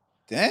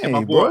 man.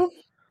 Dang, bro.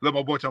 Let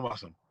my boy tell me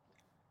something.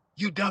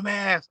 You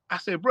dumbass. I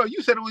said, bro,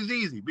 you said it was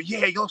easy. But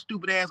yeah, your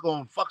stupid ass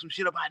gonna fuck some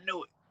shit up. I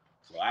knew it.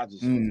 So I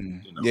just,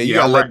 you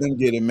gotta let them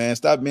get it, man.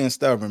 Stop being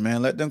stubborn,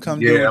 man. Let them come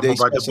do what they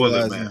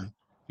specialize in.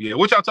 Yeah,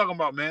 what y'all talking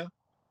about, man?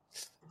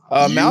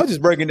 Man, I was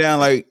just breaking down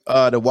like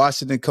the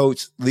Washington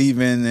coach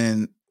leaving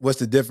and what's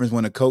the difference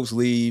when a coach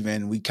leave,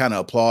 and we kind of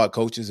applaud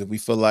coaches if we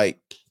feel like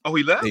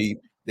he left.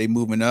 They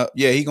moving up.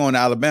 Yeah, he going to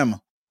Alabama.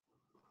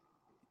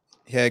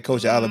 Head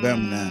coach of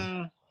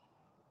Alabama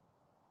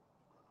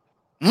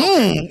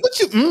now. What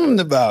you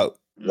about?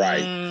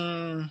 Right.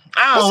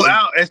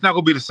 It's not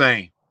gonna be the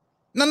same.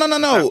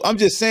 No. I'm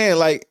just saying,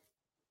 like,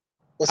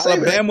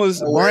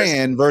 Alabama's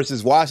brand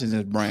versus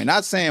Washington's brand.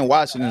 Not saying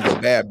Washington's a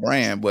bad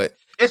brand, but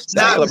it's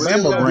not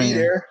Alabama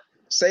brand.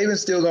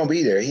 Saban's still gonna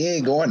be there. He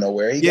ain't going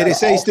nowhere. They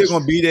say he's still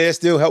gonna be there,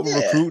 still helping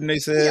recruiting. They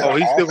said,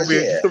 he's still gonna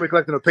be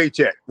collecting a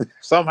paycheck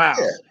somehow.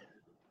 Yeah.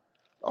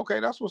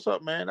 Okay, that's what's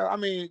up, man. I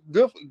mean,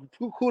 good.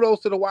 Kudos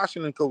to the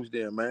Washington coach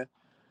there, man.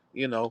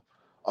 You know,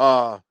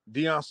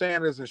 Deion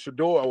Sanders and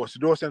Shedeur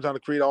Sanders trying to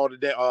recruit all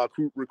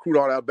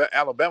the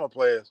Alabama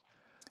players.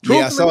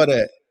 Yeah, I saw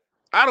that.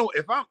 I don't.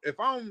 If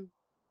I'm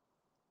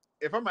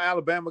an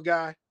Alabama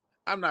guy,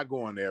 I'm not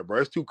going there,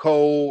 bro. It's too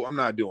cold. I'm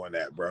not doing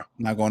that, bro.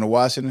 Not going to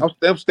Washington.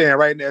 I'm staying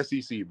right in the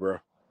SEC, bro.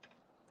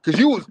 Because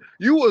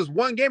you was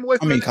one game away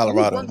from.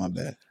 Colorado. My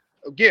bad.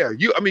 Yeah,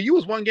 you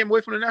was one game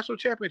away from the national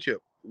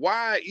championship.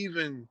 Why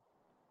even?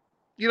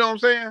 You know what I'm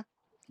saying?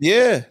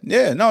 Yeah.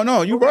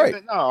 No, you're right.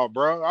 No,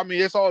 bro. I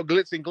mean, it's all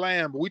glitz and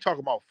glam, but we talk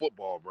about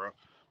football, bro.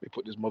 They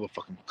put this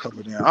motherfucking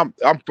cover down.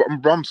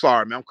 I'm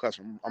sorry, man. I'm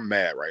cussing. I'm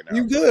mad right now.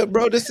 You good,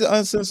 bro? This is an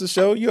uncensored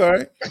show. You all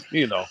right?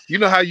 You know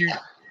how you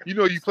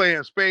play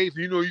in space.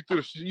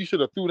 You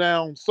should have threw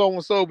down so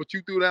and so, but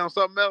you threw down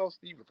something else.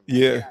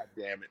 Yeah. God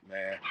damn it,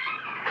 man.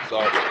 So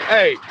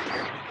hey,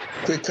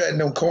 quit cutting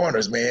them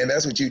corners, man.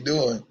 That's what you're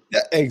doing.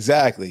 Yeah,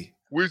 exactly.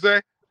 What you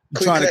say?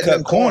 You're trying to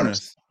cut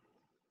corners.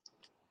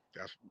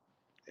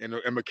 And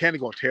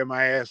mechanic gonna tear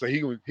my ass. So he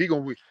gonna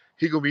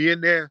be in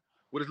there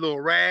with his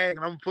little rag,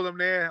 and I'm gonna pull him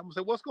there. I'm gonna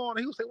say, "What's going on?"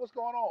 He gonna say, "What's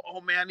going on?"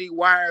 Oh man, I need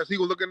wires. He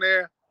gonna look in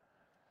there.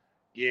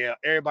 Yeah,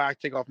 everybody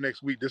take off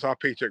next week. This is our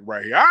paycheck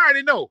right here. I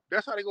already know.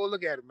 That's how they gonna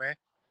look at it, man.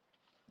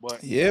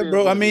 But yeah,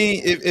 bro. I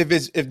mean,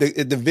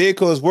 if the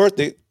vehicle is worth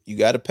it, you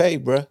got to pay,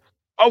 bro.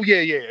 Oh yeah.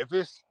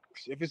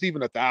 If it's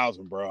even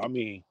 1,000, bro. I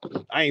mean,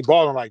 I ain't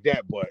balling like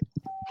that, but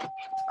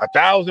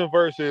 1,000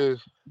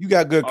 versus you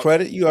got good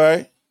credit. You all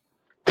right?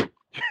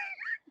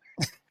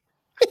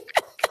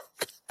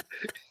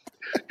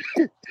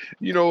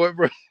 You know what,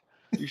 bro?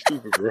 You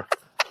stupid, bro.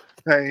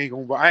 I ain't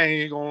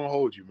gonna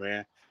hold you,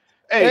 man.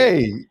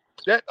 Hey.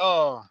 That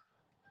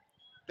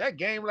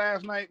game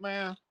last night,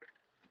 man.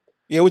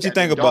 Yeah, what you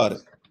think about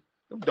it?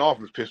 Them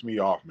Dolphins pissed me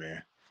off,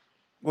 man.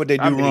 What they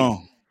do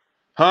wrong?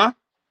 Huh?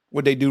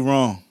 What they do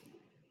wrong?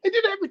 They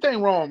did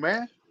everything wrong,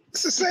 man.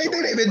 It's the same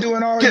thing they've been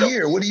doing all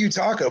year. What are you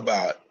talking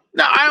about?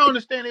 Now, I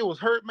understand it was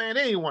hurt, man.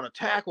 They didn't want to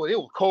tackle. It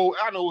was cold.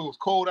 I know it was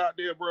cold out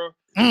there, bro.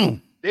 They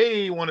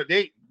didn't want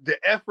to. The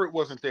effort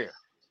wasn't there.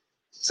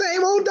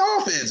 Same old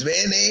Dolphins,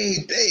 man.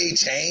 They ain't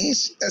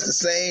changed. That's the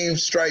same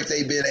stripe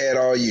they've been at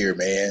all year,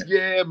 man.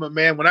 Yeah, but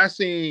man, when I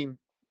seen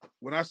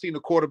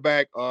the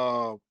quarterback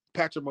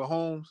Patrick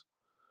Mahomes,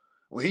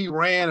 when he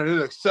ran and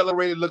it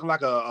accelerated, looking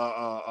like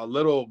a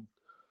little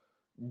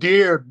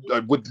deer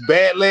with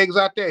bad legs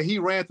out there, he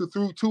ran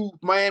through two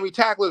Miami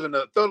tacklers, and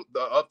the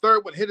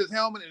third one hit his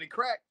helmet and it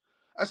cracked.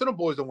 I said, them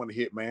boys don't want to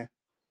hit, man.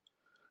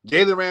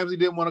 Jalen Ramsey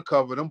didn't want to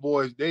cover. Them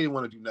boys, they didn't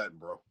want to do nothing,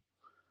 bro.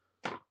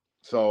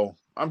 So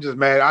I'm just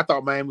mad. I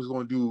thought Miami was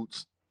going to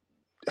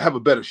have a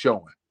better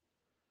showing,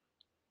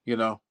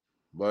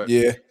 But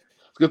yeah,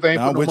 it's a good thing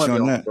I'm putting with no you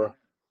money on on that, it, bro.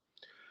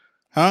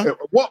 Huh?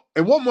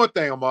 And one more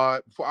thing,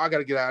 Ahmad, before I got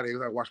to get out of here, I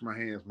got to wash my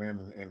hands,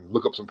 man, and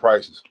look up some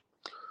prices.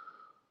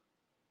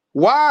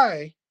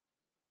 Why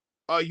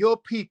are your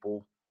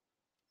people?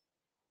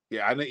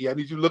 Yeah, I need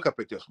you to look up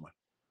at this one.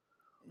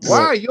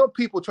 Why are your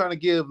people trying to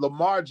give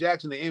Lamar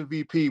Jackson the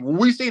MVP when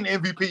we seen the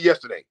MVP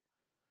yesterday?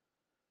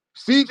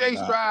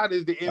 CJ Stroud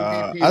is the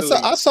MVP.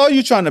 I saw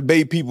you trying to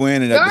bait people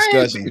in that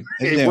discussion.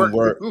 It didn't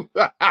work.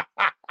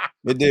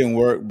 It didn't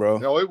work, bro.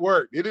 No, it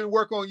worked. It didn't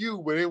work on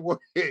you, but it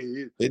worked.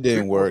 It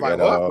didn't work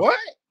at all. What?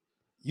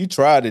 You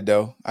tried it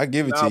though. I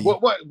give it to you.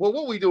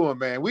 What we doing,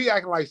 man? We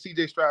acting like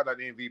CJ Stroud not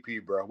the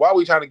MVP, bro. Why are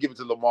we trying to give it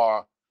to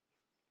Lamar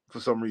for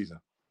some reason?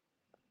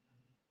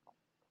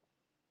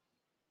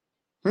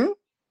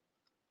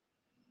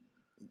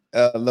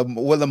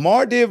 What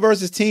Lamar did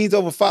versus teams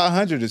over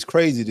 500 is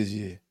crazy this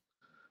year.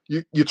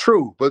 You're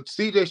true, but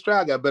CJ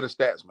Stroud got better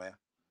stats, man.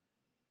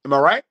 Am I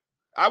right?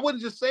 I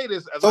wouldn't just say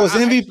this. So it's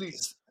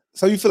MVP.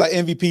 So you feel like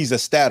MVP is a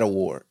stat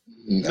award?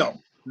 No.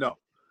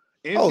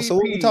 MVP, so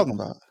what are we talking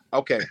about?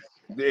 Okay,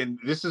 and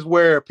this is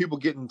where people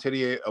get into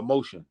the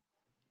emotion.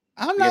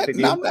 I'm not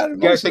emotional. You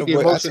gotta take the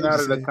emotion out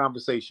of the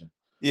conversation.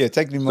 Yeah,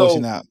 take the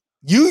emotion out.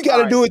 You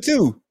got to do it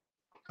too.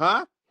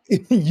 Huh?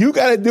 You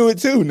got to do it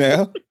too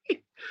now.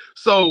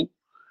 So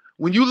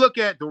when you look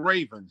at the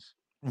Ravens,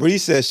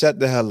 Reese says, "Shut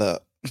the hell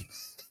up."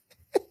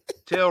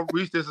 Tell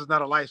Reese this is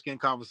not a light-skinned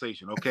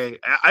conversation, okay?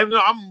 I know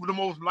I'm the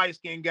most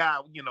light-skinned guy,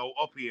 up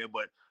here,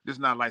 but this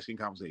is not a light-skinned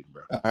conversation,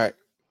 bro. All right.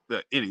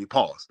 The idiot,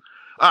 pause.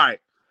 All right.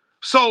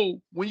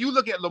 So when you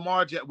look at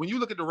when you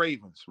look at the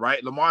Ravens,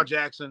 right? Lamar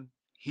Jackson,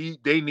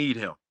 they need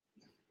him.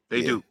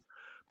 They do.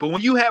 But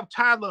when you have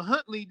Tyler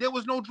Huntley, there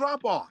was no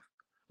drop-off.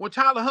 When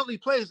Tyler Huntley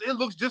plays, it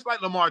looks just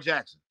like Lamar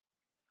Jackson.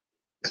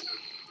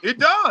 It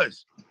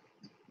does.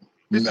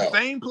 It's the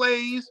same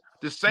plays,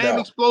 the same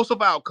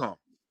explosive outcome.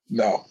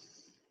 No.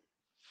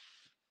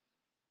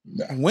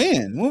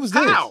 When was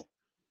this? How?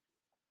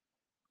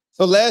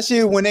 So last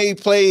year when they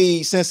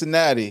played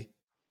Cincinnati,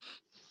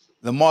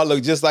 Lamar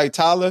looked just like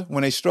Tyler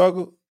when they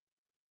struggled?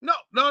 No.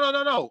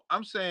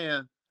 I'm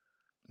saying,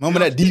 remember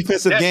that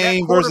defensive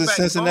game versus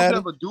Cincinnati? If you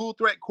have a dual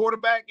threat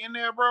quarterback in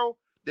there, bro,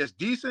 that's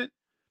decent,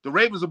 the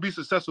Ravens will be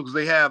successful because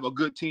they have a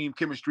good team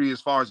chemistry as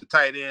far as the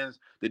tight ends,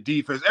 the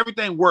defense,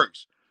 everything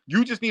works.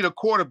 You just need a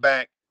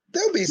quarterback.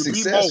 They'll be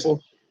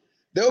successful.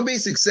 They'll be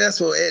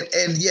successful,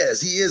 and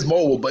yes, he is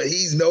mobile, but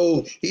he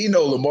no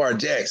Lamar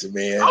Jackson,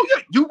 man. Oh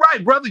yeah, you're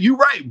right, brother. You're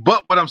right.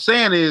 But what I'm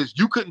saying is,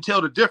 you couldn't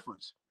tell the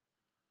difference.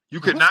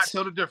 You could not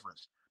tell the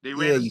difference. They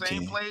ran the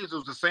same plays. It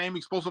was the same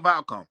explosive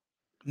outcome.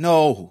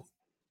 No,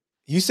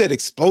 you said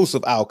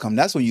explosive outcome.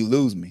 That's when you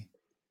lose me.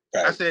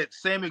 Right. I said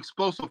same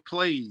explosive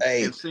plays.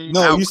 You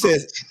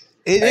said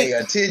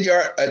a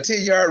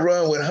 10-yard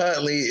run with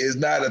Huntley is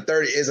not a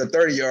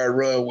 30-yard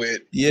run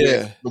with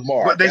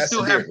Lamar. But they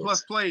still have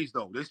plus plays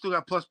though. They still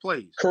got plus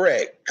plays.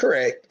 Correct.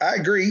 I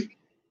agree.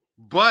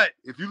 But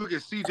if you look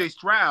at CJ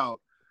Stroud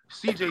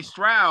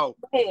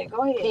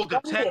pulled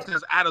the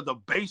Texans out of the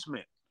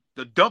basement,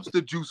 the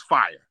dumpster juice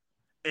fire,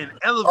 and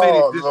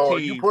elevated this team.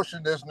 You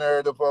pushing this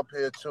narrative up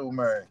here too,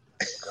 man.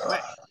 Man,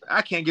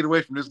 I can't get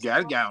away from this guy.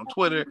 This guy on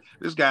Twitter,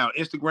 this guy on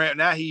Instagram.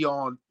 Now he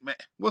on, man.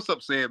 What's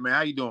up, Sid, man?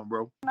 How you doing,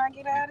 bro? Can I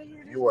get out of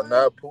here? You are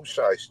not Pooh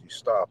Shiesty.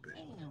 Stop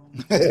it.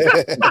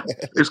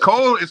 It's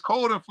cold. It's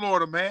cold in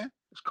Florida, man.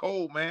 It's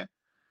cold, man.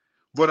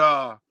 But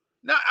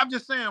no, I'm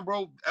just saying,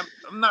 bro.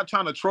 I'm not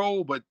trying to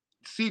troll, but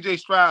CJ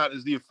Stroud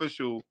is is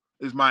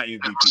my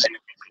MVP.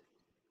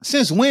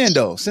 Since when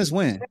though? Since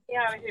when? Get me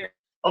out of here.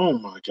 Oh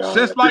my God.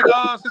 Since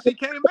he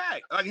came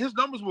back. Like his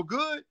numbers were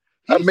good.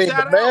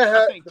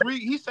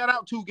 He sat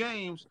out 2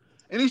 games,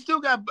 and he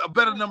still got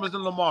better numbers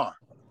than Lamar.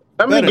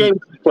 How many games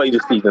did he play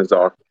this season,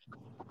 Czar?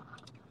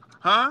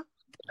 Huh?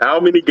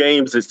 How many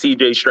games did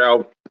CJ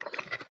Stroud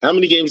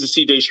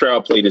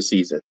play this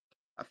season?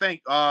 I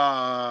think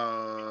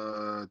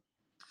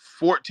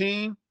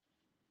 14.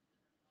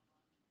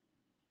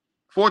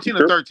 14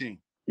 or 13.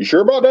 You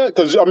sure about that?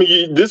 Because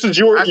this is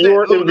your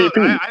MVP. Look,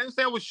 I didn't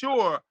say I was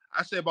sure.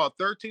 I said about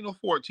 13 or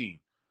 14.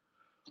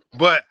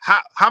 But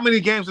how many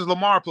games has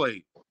Lamar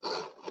played?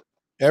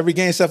 Every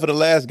game except for the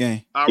last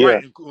game. All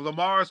right.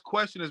 Lamar's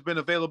question has been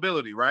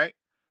availability, right?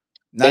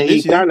 And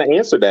he kind of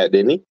answered that,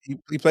 didn't he?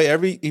 He played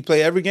every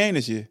game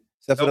this year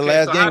except for the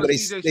last game. But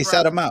they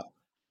sat him out.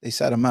 They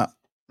sat him out.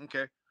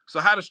 Okay. So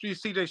how does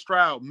CJ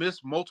Stroud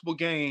miss multiple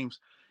games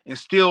and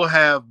still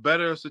have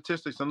better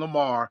statistics than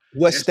Lamar?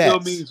 What stats? Still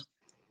means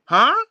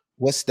Huh?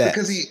 What's that?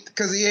 Because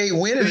he ain't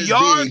winning The as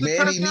yards, big,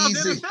 the man. He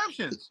touchdowns, needs to.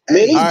 interceptions.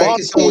 Man, he All right,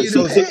 box scores.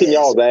 He's kicking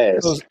y'all's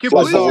ass.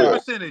 Completion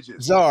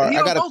percentages. Czar, He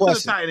I got a don't go to the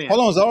question. tight end.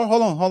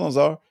 Hold on,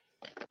 Czar.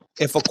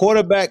 If a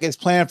quarterback is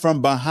playing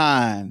from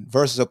behind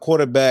versus a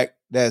quarterback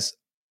that's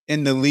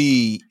in the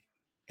lead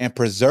and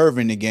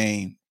preserving the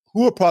game,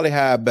 who would probably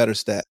have better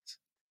stats?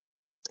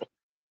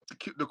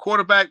 The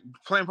quarterback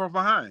playing from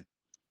behind.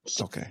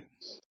 Okay.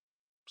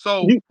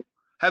 So,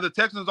 have the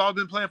Texans all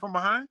been playing from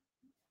behind?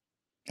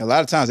 A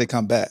lot of times they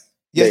come back.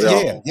 Yes.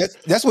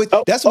 That's what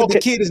the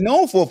kid is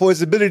known for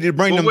his ability to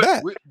bring them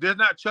back. They're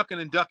not chucking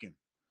and ducking.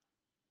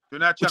 They're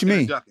not What chucking you mean?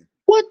 and ducking.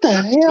 What the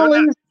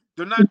hell?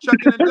 They're not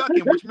chucking and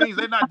ducking, which means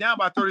they're not down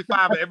by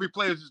 35 and every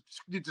player is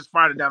just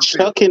firing down the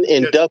field. Chucking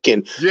and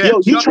ducking. Yeah, yo,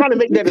 you trying to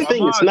make that a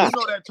thing? It's not. You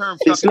know that term,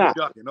 it's not.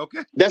 Ducking,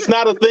 okay? That's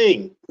not a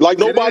thing. Like,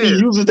 nobody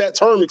uses that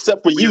term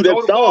except for you.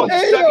 That's dumb.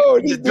 Hey, yo,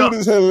 this dude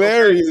is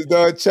hilarious,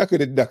 dog.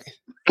 Chucking and ducking.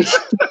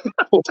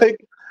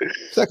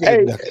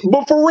 Hey,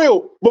 but for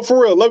real,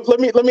 let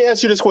me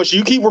ask you this question.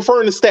 You keep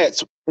referring to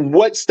stats.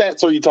 What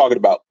stats are you talking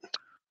about?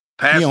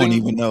 Passing. You don't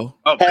even know.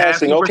 Oh,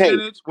 passing okay.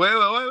 Percentage. Wait.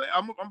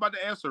 I'm about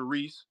to answer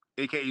Reese,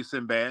 aka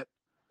Sinbad.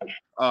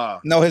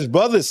 No, his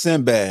brother's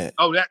Sinbad.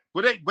 Oh,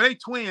 but they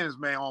twins,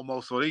 man,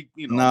 almost. So they,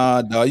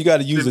 Nah, dog. You got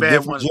to use Sinbad a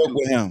different joke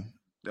with him.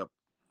 Yep.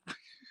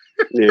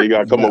 Yeah, you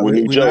got to come up with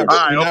new jokes.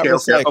 All right,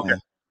 okay. All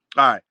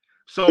right.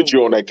 So put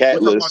you on that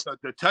cat list.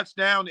 The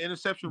touchdown, the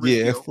interception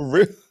ratio. Yeah, for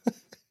real.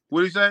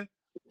 What did he say?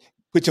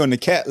 Put you on the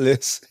cat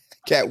list.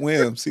 Cat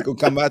Williams. He gonna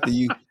come after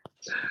you.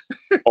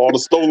 All the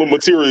stolen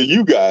material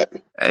you got.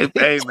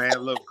 Hey, man,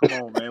 look,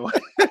 come on, man.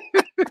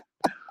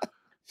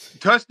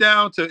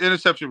 Touchdown to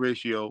interception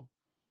ratio,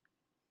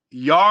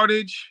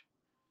 yardage,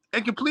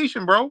 and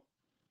completion, bro.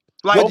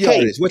 Like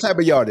yardage. What type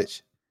of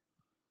yardage?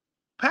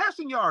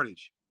 Passing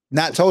yardage.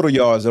 Not total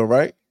yards, though,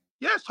 right?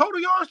 Yes, total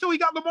yards too. He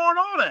got Lamar and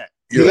all that.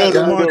 We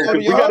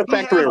got to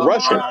factor in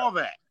rushing. All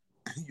that.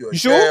 You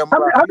sure?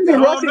 How many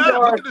rushing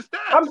yards?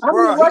 How many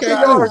rushing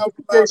yards did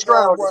CJ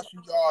Stroud?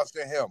 Rushing yards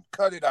to him.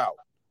 Cut it out.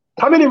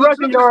 How many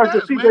rushing yards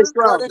did CJ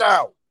Stroud? Cut it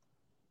out.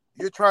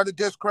 You're trying to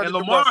discredit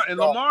Lamar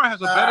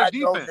has a better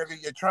defense.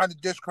 You're trying to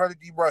discredit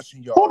the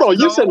rushing yards. Hold on,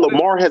 you said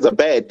Lamar has a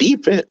bad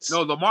defense.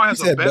 No, Lamar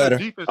has a better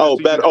defense. Oh,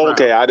 better. Oh,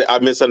 okay, I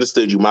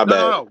misunderstood you. My bad.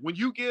 No. When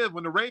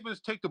the Ravens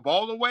take the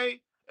ball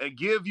away and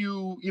give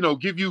you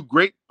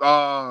great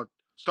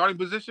starting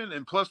position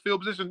and plus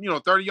field position,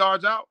 30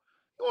 yards out,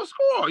 you're gonna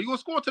score. You're gonna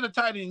score to the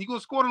tight end. You're gonna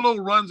score the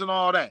little runs and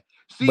all that.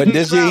 But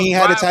this year he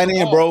ain't had a tight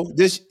end, bro.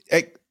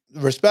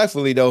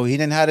 Respectfully though, he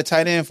didn't have a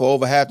tight end for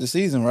over half the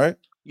season, right?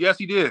 Yes,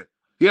 he did.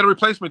 He had a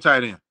replacement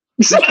tight end.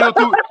 He still found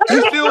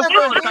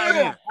a tight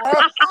end.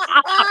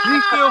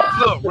 He still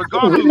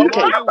regardless.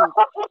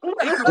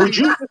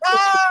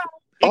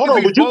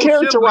 Would you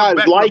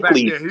characterize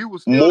Likely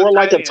more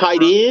like a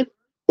tight end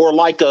or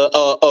like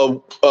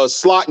a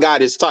slot guy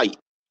that's tight?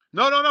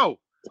 No.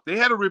 They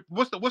had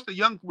what's the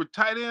young with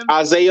tight end?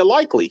 Isaiah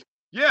Likely.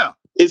 Yeah.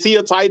 Is he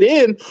a tight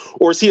end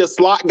or is he a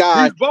slot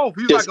guy? He's both.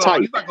 He's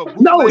like a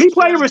no, he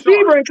played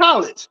receiver in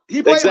college.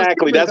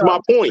 Exactly. That's my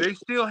point. They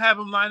still have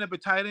him lined up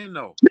at tight end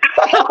though.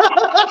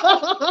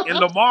 And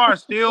Lamar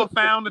still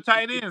found the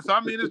tight end. So I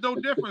mean, there's no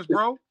difference,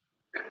 bro.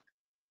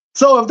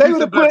 So if they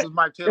would have put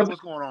Mike Taylor,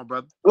 what's going on,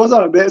 brother? What's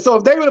up, man? So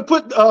if they would have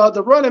put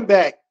the running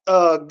back,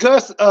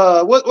 Gus,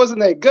 what's his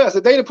name? Gus.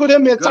 If they'd have put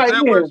him in tight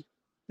end,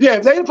 yeah.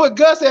 If they'd have put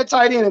Gus at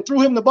tight end and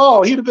threw him the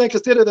ball, he'd have been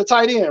considered a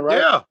tight end, right?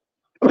 Yeah.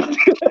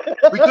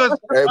 Because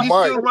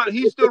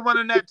he's still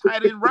running that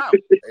tight end route,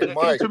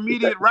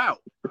 intermediate route.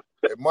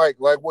 Hey, Mike,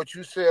 like what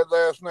you said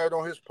last night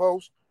on his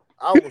post,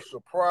 I was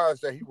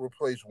surprised that he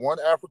replaced one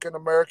African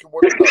American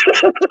with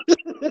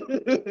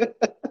another.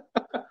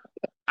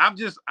 I'm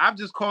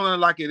just calling it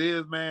like it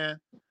is, man.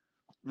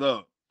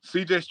 Look,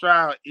 CJ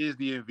Stroud is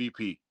the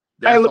MVP.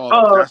 That's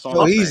all.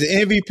 So he's the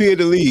MVP of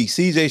the league.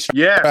 CJ Stroud.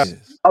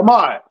 Yes.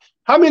 Ahmad,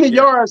 how many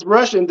yards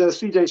rushing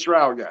does CJ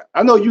Stroud got?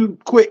 I know you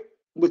quick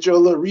with your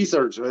little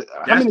research.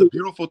 That's the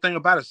beautiful thing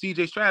about it.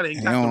 CJ Stroud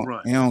ain't got to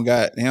run. He don't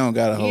got a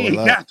whole lot. He ain't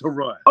got to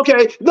run.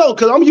 Okay, no,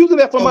 because I'm using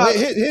that for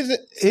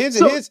Here's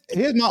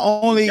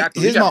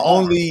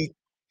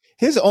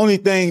the only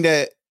thing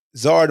that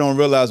Czar don't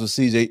realize with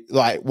CJ.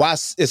 Like, why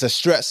it's a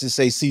stretch to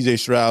say CJ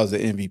Stroud's the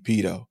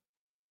MVP though.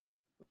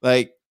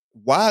 Like,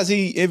 why is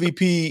he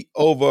MVP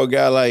over a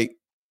guy like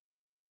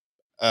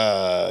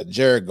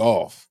Jared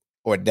Goff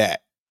or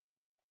Dak?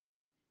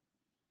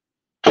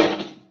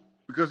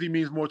 Because he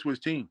means more to his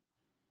team.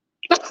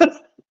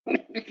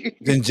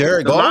 Than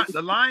Jared Goff?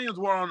 The Lions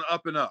were on the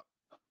up and up.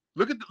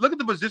 Look at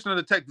the position of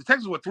the Texans. The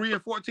Texans were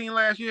 3-14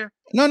 last year.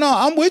 No,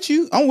 I'm with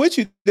you. I'm with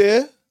you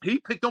there. He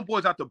picked them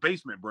boys out the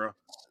basement, bro.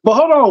 But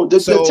hold on, the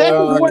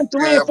Texans went 3-14.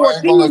 I ain't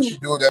gonna let you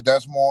do that.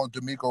 That's more on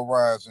DeMeco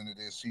Ryans than it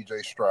is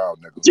CJ Stroud,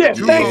 nigga. Yeah,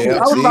 thank you. I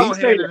was about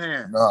to say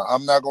that. No,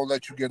 I'm not gonna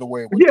let you get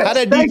away with that. How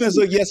that defense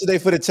look yesterday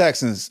for the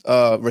Texans?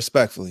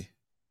 Respectfully,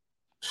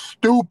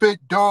 stupid,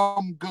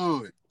 dumb,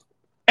 good.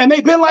 And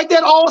they've been like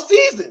that all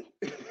season.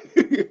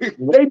 They've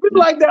been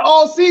like that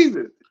all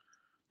season.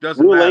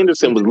 Will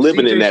Anderson was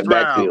living in that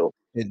backfield.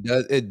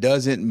 It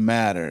doesn't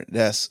matter.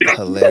 That's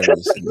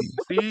hilarious to me.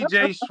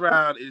 CJ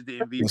Stroud is the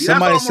MVP. When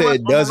somebody said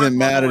it doesn't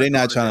matter, they're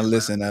not trying to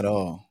listen at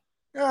all.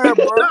 Yeah,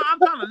 bro. No, I'm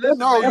trying to listen.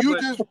 No, man,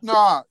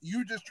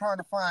 you just trying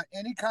to find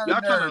any kind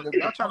of narrative.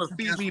 Y'all trying to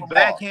feed me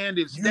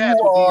backhanded stats.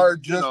 You are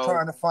just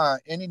trying to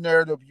find any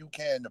narrative you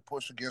can to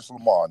push against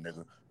Lamar,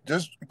 nigga.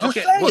 Just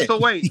okay, say it. So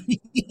wait,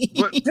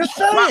 just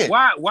say it.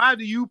 Why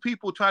do you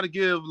people try to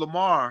give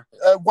Lamar?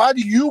 Why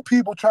do you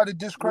people try to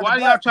discredit? Why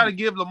do y'all try to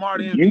give Lamar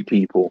the MVP? You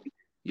people.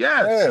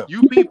 Yes,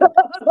 you people.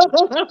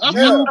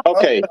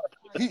 Okay.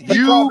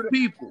 You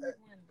people.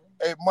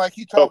 Hey, Mike,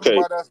 he talking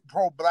about us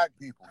pro-black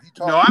people.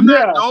 No, I'm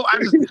not. No, I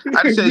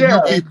just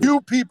said you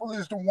people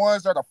is the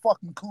ones that are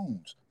fucking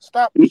coons.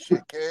 Stop this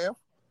shit, Kev.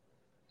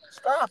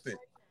 Stop it.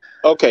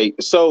 Okay,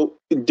 so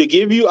to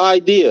give you an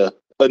idea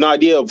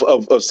of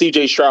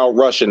CJ Stroud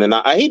rushing, and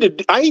I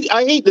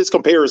hate this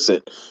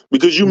comparison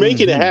because you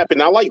making it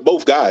happen. I like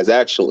both guys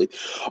actually.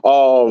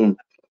 I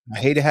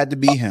hate it had to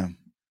be him.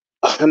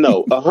 I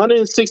know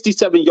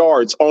 167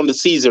 yards on the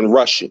season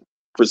rushing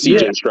for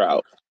CJ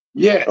Stroud.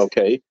 Yes.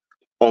 Okay.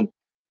 On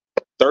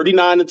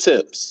 39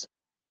 attempts.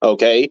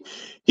 Okay.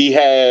 He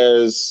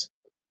has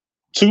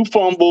 2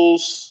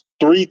 fumbles,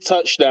 3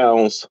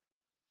 touchdowns.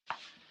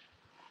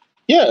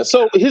 Yeah,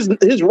 so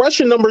his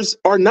rushing numbers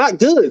are not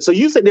good. So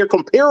you said they're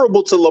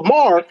comparable to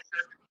Lamar.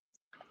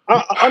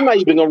 I'm not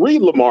even gonna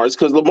read Lamar's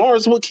because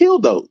Lamar's would kill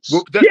those.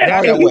 You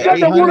guys don't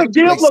want to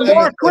give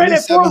Lamar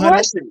credit for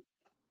rushing.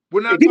 We're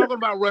not talking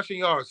about rushing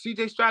yards.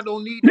 CJ Stroud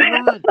don't need to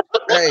run.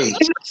 Hey,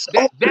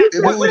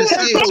 it moves the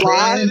sticks,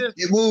 man.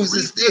 It moves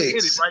the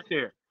sticks. Right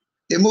there.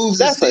 It moves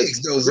the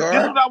sticks, those are.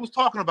 This is what I was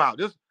talking about.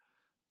 This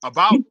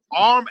about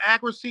arm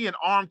accuracy and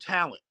arm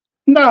talent.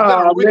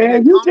 No,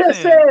 man, you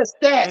just said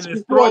stats. And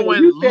it's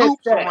throwing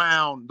loops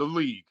around the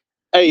league.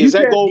 Hey, is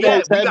that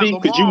goalpost heavy?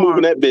 Because you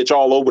moving that bitch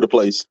all over the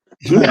place.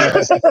 He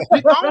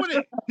throwing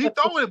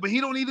it, but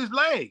he don't need his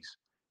legs.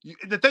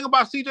 The thing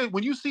about CJ,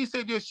 when you see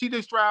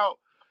CJ Stroud,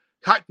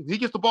 he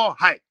gets the ball,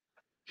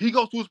 he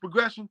goes through his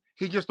progression,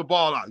 he gets the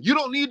ball out. You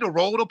don't need to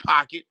roll the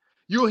pocket.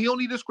 He don't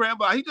need to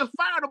scramble out. He just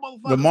fired the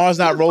motherfucker. Lamar's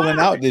not rolling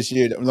out this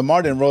year.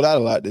 Lamar didn't roll out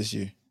a lot this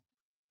year.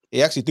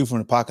 He actually threw from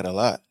the pocket a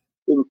lot.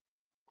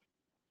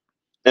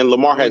 And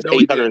Lamar has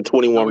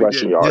 821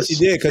 rushing yards. Yes,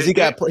 he did because he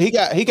got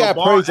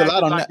praised a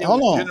lot on that.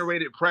 Hold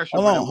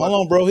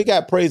on, bro. He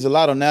got praised a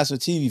lot on national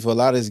TV for a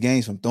lot of his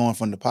games from throwing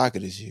from the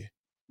pocket this year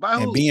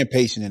and being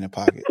patient in the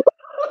pocket.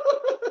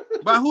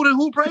 By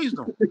who praised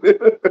him?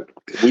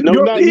 We know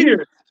not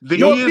here. The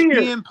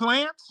ESPN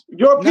plants?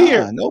 Your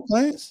peer. No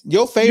plants.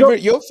 Your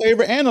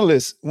favorite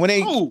analyst. When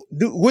they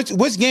do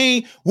which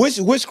game,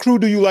 which crew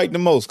do you like the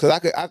most? Because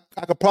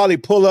I could probably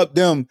pull up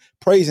them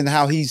praising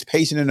how he's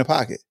patient in the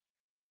pocket.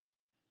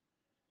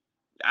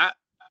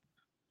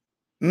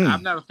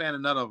 I'm not a fan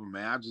of none of them,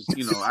 man. I just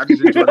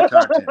enjoy the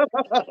content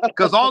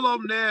because all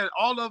of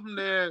them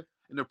there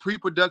in the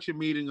pre-production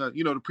meeting.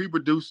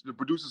 The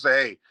producers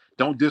say, "Hey,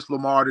 don't diss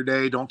Lamar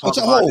today. Don't talk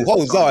about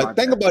this." Zar,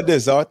 think about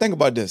this, Zar. Think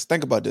about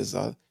this,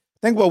 Zar.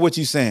 Think about what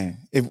you're saying.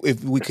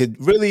 If we could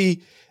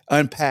really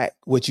unpack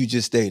what you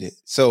just stated.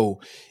 So,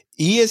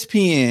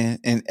 ESPN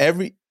and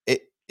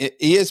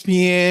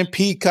ESPN,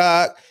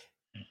 Peacock,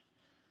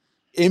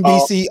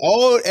 NBC,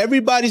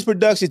 everybody's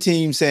production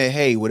team saying,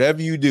 "Hey,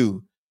 whatever you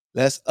do,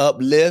 let's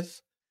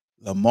uplift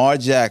Lamar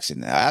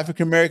Jackson, an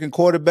African American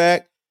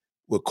quarterback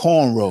with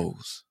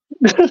cornrows."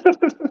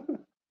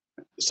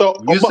 So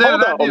you said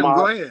that.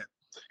 Go ahead.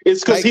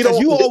 It's because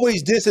you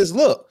always diss his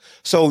look.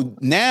 So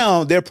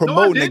now they're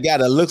promoting a guy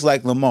that looks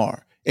like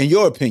Lamar. In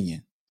your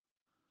opinion,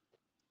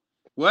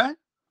 what?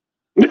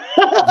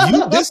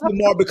 You diss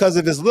Lamar because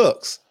of his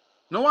looks.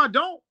 No, I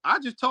don't. I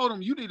just told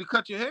him you need to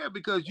cut your hair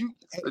because you.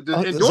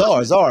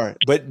 Zar.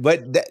 But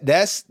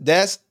that's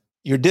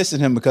you're dissing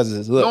him because of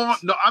his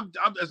looks. No. I'm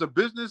as a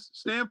business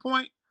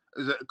standpoint,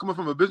 coming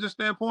from a business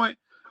standpoint,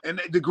 and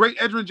the great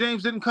Edgerrin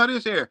James didn't cut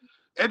his hair.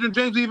 Edgerrin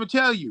James even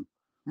tell you.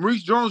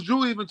 Maurice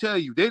Jones-Drew even tell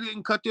you they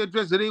didn't cut their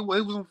dress. They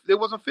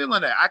wasn't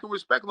feeling that. I can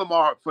respect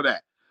Lamar for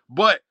that,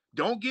 but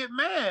don't get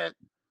mad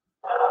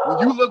when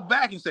you look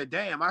back and say,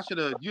 "Damn, I should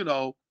have,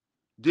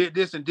 did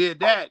this and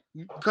did that."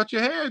 You cut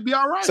your hair, it'd be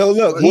all right. So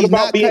look, he's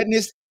not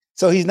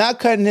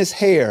cutting his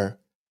hair,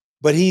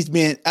 but he's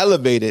being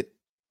elevated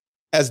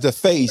as the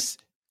face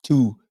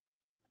to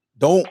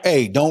don't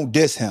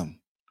diss him.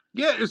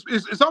 Yeah,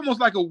 it's almost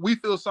like a we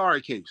feel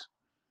sorry case.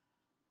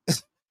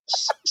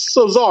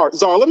 So Zar,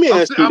 let me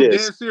ask you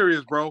this. I'm dead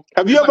serious, bro.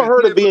 Have you ever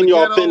heard of being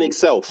your authentic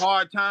self?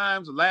 Hard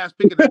times, the last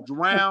pick of the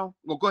drown.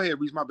 Well, go ahead,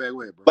 Reese. My bad.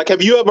 Go ahead, bro. Like,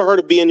 have you ever heard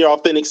of being your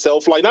authentic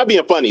self? Like, not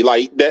being funny,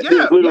 like that.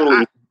 Yeah,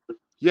 literally.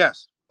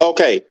 Yes.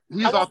 Okay.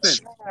 He's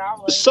authentic.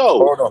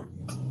 So,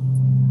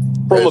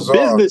 from a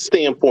business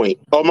standpoint,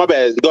 oh my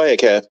bad. Go ahead,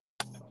 Kev.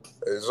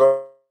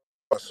 You're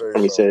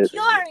an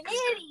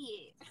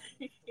idiot.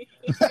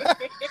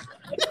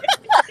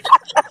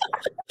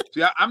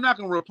 See, I'm not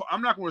gonna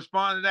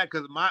respond to that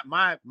because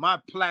my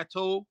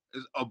plateau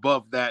is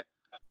above that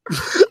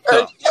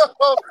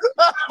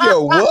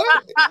Yo,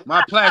 what?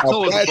 My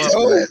plateau is above.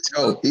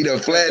 Plateau. He done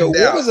flattened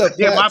Yo, what out. was a plateau?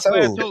 Yeah, my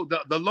plateau.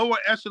 The lower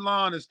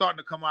echelon is starting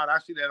to come out. I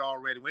see that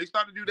already. When they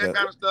start to do that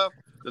kind of stuff,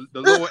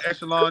 the lower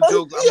echelon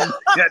jokes. I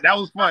mean, that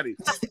was funny.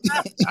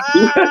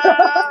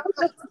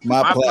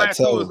 My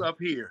plateau is up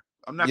here.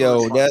 I'm not.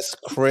 Yo, that's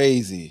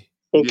crazy.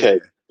 Okay.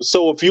 Yeah.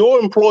 So if your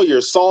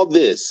employer saw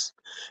this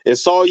and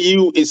saw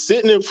you is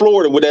sitting in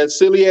Florida with that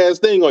silly ass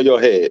thing on your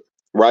head,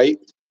 right?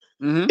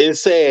 Mm-hmm. And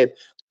said,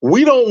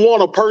 we don't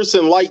want a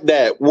person like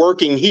that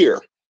working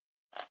here,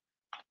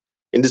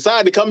 and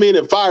decide to come in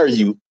and fire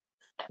you,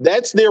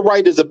 that's their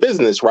right as a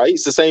business, right?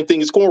 It's the same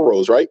thing as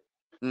cornrows, right?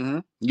 Mm-hmm.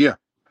 Yeah.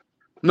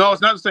 No,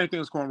 it's not the same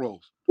thing as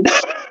cornrows.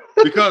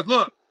 Because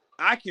look,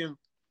 I can.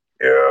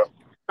 Yeah.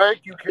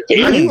 Thank you. I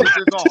can take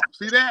this off.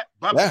 See that?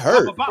 That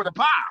hurt.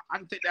 I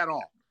can take that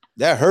off.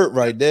 That hurt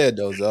right there,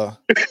 though, Zah.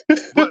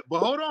 But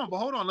hold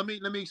on. Let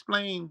me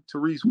explain to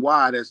Reese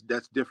why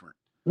that's different.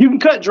 You can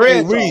cut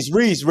dreads. Hey,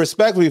 Reese,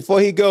 respectfully,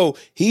 before he go,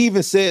 he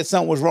even said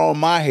something was wrong with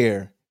my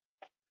hair.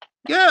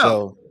 Yeah.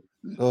 So,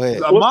 go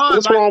ahead.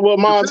 What's wrong with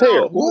Ahmad's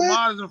hair? Who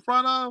Ahmad is in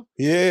front of?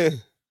 Yeah.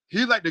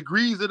 He like to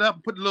grease it up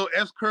and put the little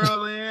S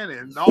curl in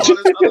and all this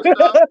other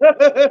stuff.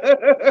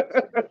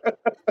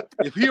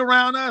 If he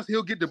around us,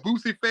 he'll get the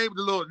Boosie fade with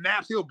the little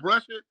naps. He'll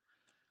brush it.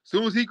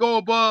 Soon as he go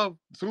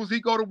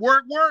to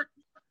work,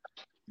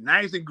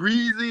 nice and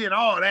greasy and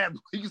all that.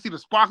 You can see the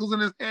sparkles in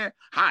his hair.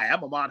 Hi,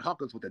 I'm Ahmad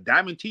Hawkins with the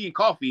Diamond Tea and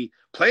Coffee.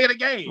 Play the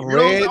game. You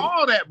know,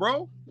 all that,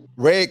 bro.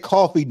 Red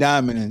coffee,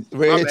 diamond, and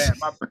red,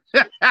 My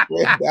bad.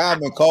 red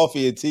diamond,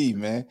 coffee and tea,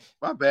 man.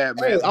 My bad,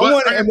 man.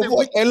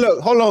 Hey,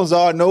 look, hold on,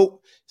 Zah. Nope.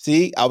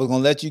 See, I was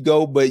gonna let you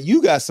go, but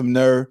you got some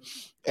nerve.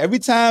 Every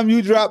time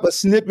you drop a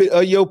snippet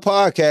of your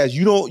podcast,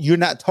 you're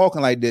not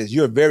talking like this.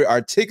 You're very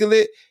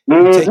articulate.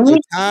 You take your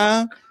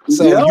time.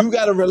 So you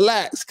gotta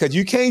relax because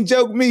you can't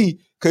joke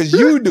me because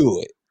you do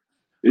it.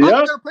 You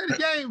gotta play the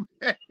game.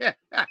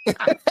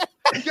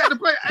 You gotta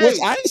play. Which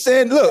I ain't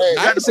saying, look,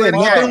 I ain't saying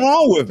nothing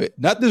wrong with it.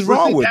 Nothing's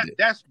wrong with it.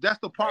 That's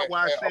the part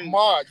where I say,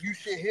 Ahmad, you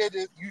should hear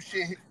this. You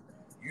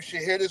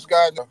should hear this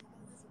guy.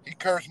 He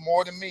cursed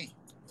more than me.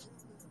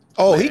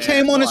 Oh, he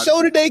came on the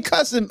show today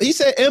cussing. He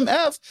said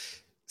MF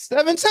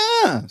 7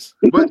 times.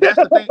 But that's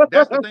the thing.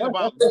 That's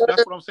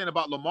what I'm saying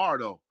about Lamar,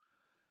 though.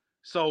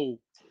 So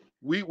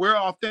we're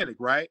authentic,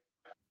 right?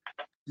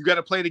 You got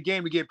to play the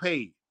game to get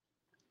paid.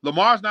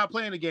 Lamar's not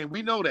playing the game.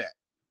 We know that.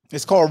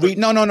 It's called read.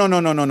 No. Let's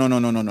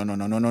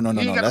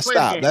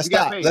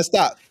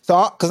stop.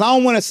 So, because I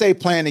don't want to say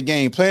playing the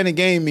game. Playing the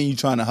game means you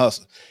trying to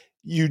hustle.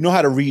 You know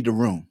how to read the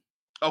room.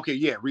 Okay,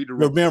 yeah, read the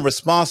room. You're being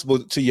responsible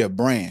to your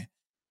brand.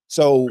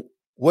 So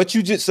here's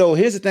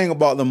the thing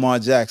about Lamar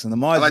Jackson.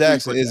 Lamar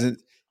Jackson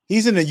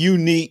he's in a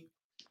unique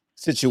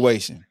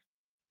situation.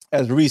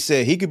 As Reese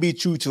said, he could be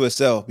true to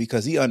himself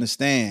because he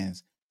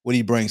understands what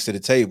he brings to the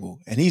table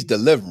and he's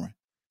delivering.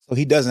 So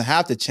he doesn't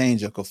have to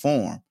change or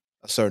conform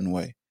a certain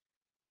way.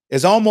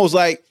 It's almost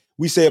like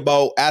we say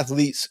about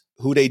athletes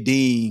who they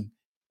deem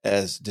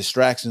as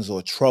distractions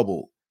or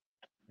trouble.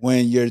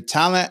 When your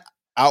talent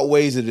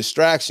outweighs the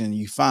distraction,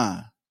 you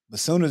fine. But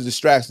as soon as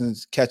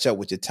distractions catch up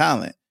with your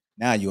talent,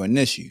 now you're an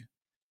issue.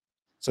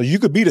 So you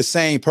could be the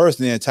same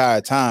person the entire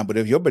time, but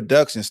if your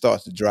production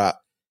starts to drop,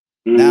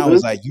 now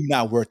it's like you're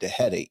not worth the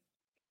headache.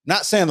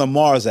 Not saying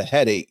Lamar is a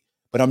headache,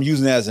 but I'm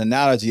using that as an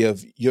analogy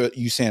of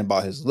you saying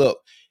about his look.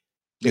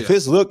 If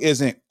his look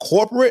isn't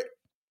corporate,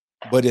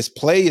 but his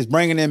play is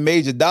bringing in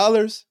major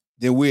dollars,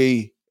 then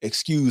we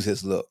excuse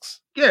his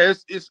looks. Yeah,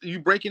 it's you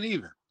breaking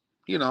even,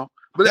 you know.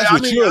 But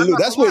that's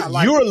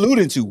you're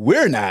alluding to.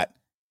 We're not.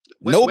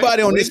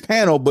 Nobody on this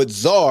panel but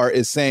Czar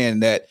is saying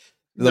that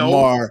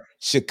Lamar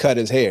should cut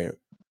his hair.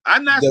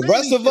 I'm not the saying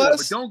rest of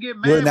us, but don't get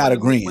mad. We're not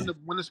agreeing.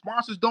 When the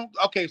sponsors don't.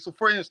 Okay, so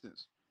for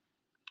instance,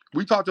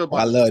 we talked about.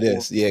 I love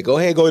this. Yeah, go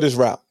ahead, go this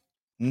route.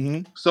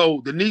 Mm-hmm.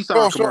 So the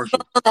Nissan commercial.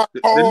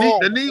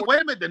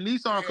 Wait a minute. The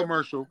Nissan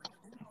commercial.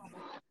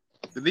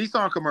 The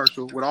Nissan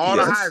commercial with all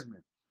the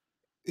Heisman.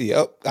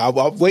 Yep,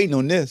 I'm waiting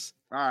on this.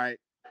 All right.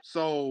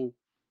 So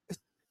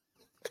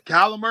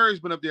Kyler Murray's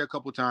been up there a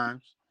couple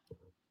times.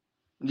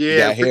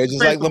 Yeah, hair just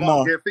like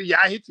Lamar. Yeah,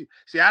 I hit you.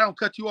 See, I don't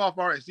cut you off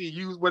already. See,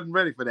 you wasn't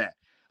ready for that.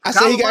 I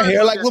say he got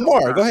hair like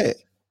Lamar. Go ahead.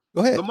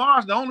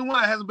 Lamar's the only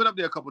one that hasn't been up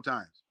there a couple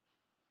times.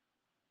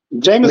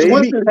 Jameis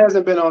Winston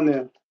hasn't been on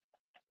there.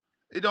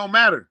 It don't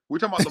matter. We're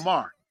talking about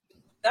Lamar.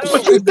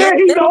 But you said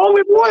he's the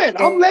only one.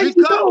 I'm letting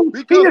you know. He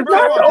is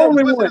not the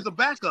only one. He's a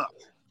backup.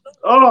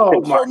 Oh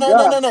my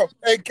God. No.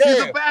 Hey,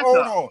 Kev, hold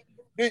on.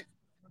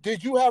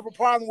 Did you have a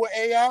problem with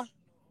AI?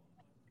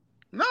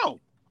 No.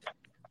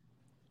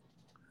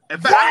 In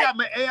fact, I got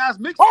my AI's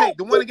mixtape,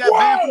 the one that got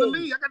banned from the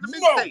league. I got the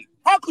mixtape.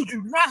 How could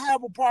you not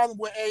have a problem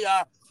with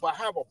AI but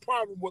have a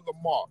problem with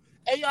Lamar?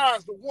 AI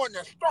is the one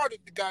that started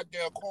the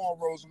goddamn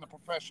cornrows in the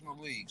professional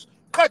leagues.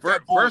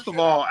 First of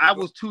all, I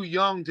was too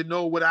young to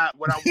know what I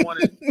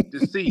wanted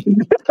to see.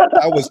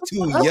 I was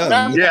too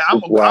young. Yeah, I'm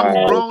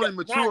grown and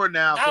mature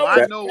now, so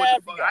I know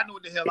what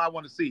the hell I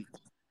want to see.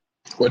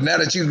 Well, now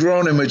that you've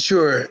grown and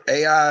mature,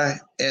 AI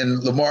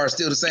and Lamar are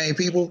still the same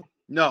people?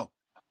 No.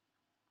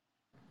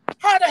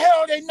 How the hell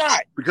are they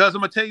not? Because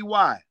I'm gonna tell you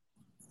why.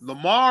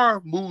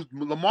 Lamar,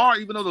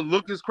 even though the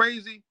look is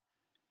crazy,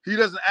 he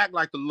doesn't act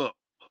like the look.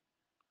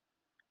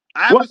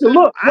 What's the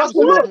look? What's the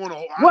look?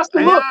 What's the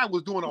look? AI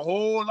was doing a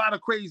whole lot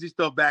of crazy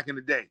stuff back in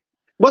the day.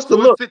 What's the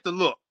look? It fit the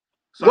look.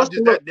 So What's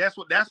the look?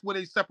 That's where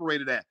they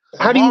separated at.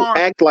 How do you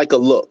act like a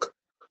look?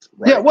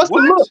 Right? Yeah, what's the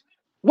look?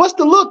 What's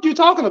the look you're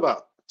talking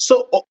about?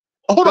 So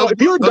hold on.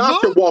 If your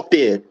doctor walked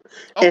in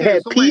and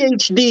had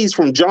PhDs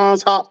from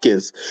Johns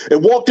Hopkins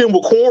and walked in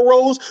with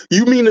cornrows,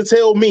 you mean to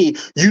tell me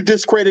you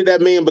discredit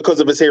that man because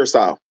of his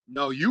hairstyle?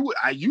 No, you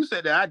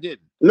said that. I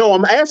didn't. No,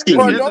 I'm asking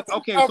you.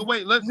 Okay, so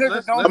wait, let's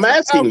I'm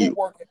asking you.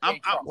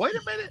 Wait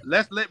a minute.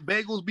 Let's let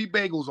bagels be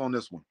bagels on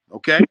this one,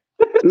 okay?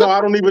 No,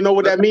 I don't even know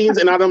what that means,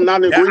 and I'm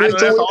not agreeing to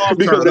it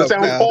because it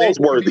sounds false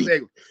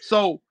worthy.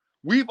 So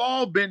we've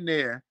all been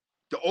there.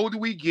 The older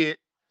we get,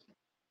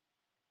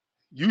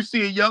 you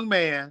see a young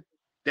man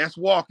that's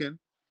walking,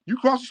 you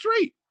cross the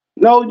street.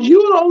 No,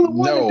 you're the only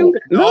one to do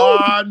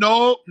that.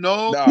 No.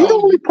 You the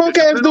only punk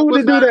ass dude to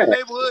do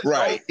that.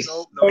 Right.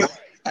 No.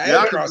 I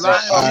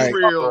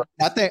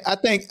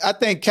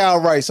think Cal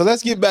right. So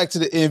let's get back to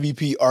the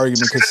MVP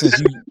argument because since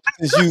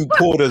you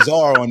pulled a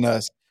czar on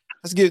us,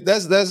 let's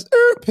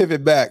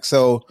pivot back.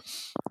 So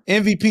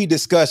MVP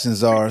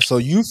discussions are. So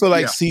you feel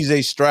like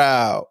CJ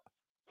Stroud,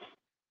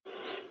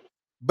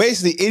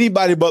 basically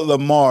anybody but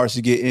Lamar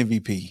should get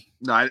MVP.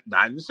 No, I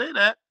didn't say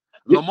that.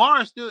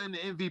 Lamar is still in the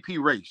MVP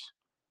race.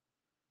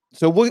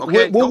 So what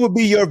would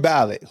be your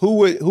ballot? Who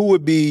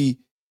would be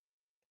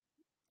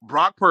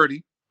Brock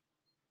Purdy?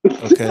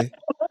 Okay.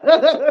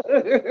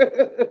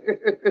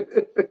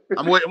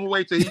 I'm wait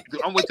till the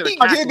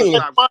cackling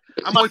stops.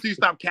 I'm wait till you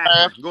stop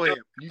cackling. Go ahead.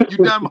 You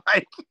done,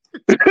 Mike?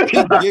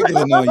 He's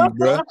giggling on you,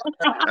 bro.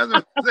 That's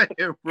what I'm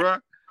saying, bro.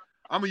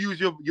 I'm gonna use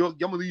your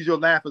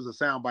laugh as a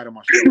soundbite on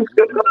my show.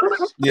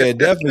 Yeah,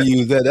 definitely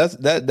use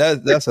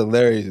that. That's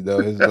hilarious though.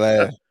 His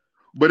laugh.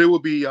 But it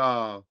would be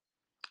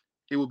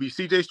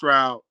CJ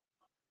Stroud,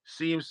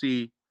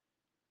 CMC,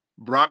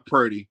 Brock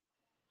Purdy.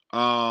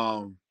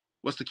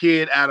 What's the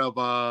kid out of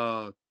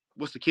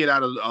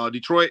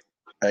Detroit?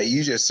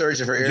 You just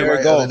searching for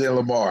everybody other than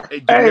Lamar.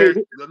 The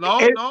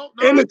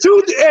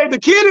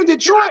kid in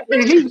Detroit,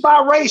 he's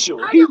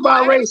biracial. He's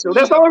biracial.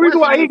 That's the only reason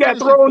why he got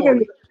thrown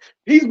in.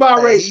 He's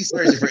biracial. He's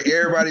searching for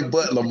everybody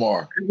but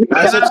Lamar.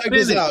 Right, so check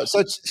this out.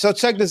 So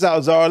check this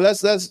out, Zara.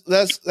 Let's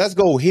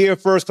go here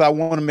first because I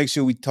want to make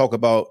sure we talk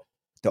about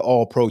the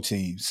All-Pro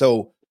team.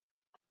 So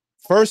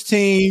first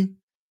team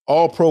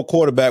All-Pro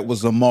quarterback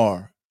was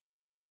Lamar.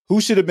 Who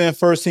should have been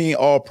first team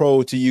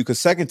All-Pro to you? Because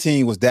second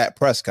team was Dak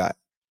Prescott.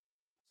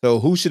 So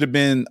who should have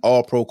been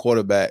All-Pro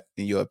quarterback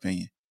in your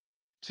opinion?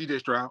 CJ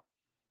Stroud.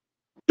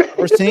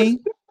 First team?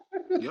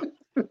 Yep.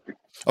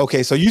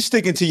 Okay, so you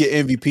sticking to your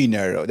MVP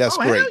narrative. That's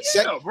great.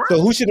 Yeah,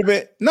 so who should have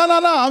been? No.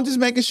 I'm just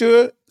making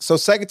sure. So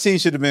second team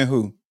should have been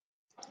who?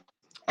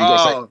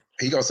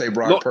 He gonna say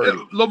Brock Purdy.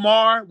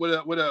 Lamar with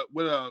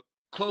a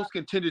close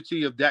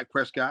contingency of Dak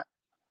Prescott.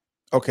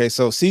 Okay,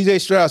 so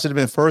CJ Stroud should have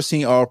been first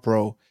team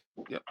All-Pro.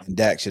 Yep. And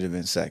Dak should have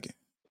been second.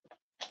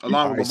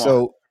 Along with Lamar.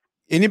 So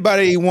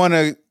anybody want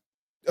to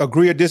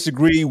agree or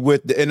disagree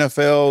with the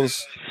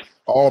NFL's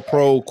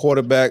All-Pro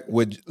quarterback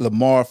with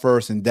Lamar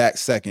first and Dak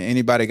second?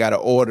 Anybody got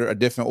a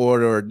different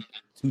order or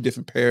two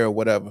different pair or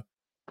whatever?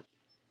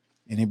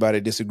 Anybody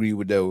disagree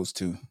with those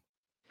two?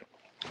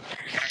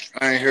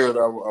 I ain't heard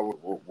that.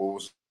 What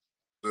was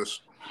this?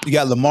 You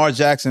got Lamar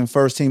Jackson,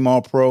 first team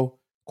All-Pro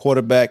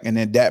quarterback, and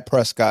then Dak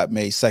Prescott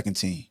made second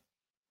team.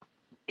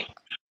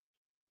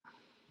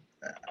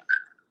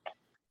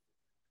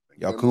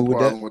 Y'all cool with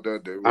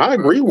that? I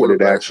agree with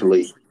it,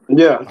 actually.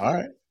 Yeah. All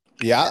right.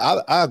 Yeah,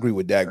 I agree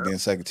with Dak being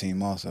second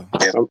team also.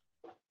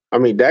 I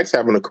mean, Dak's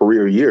having a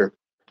career year.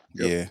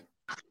 Yeah.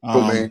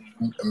 But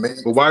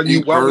why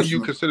would you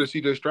consider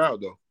CJ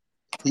Stroud though?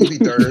 He'd be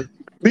third.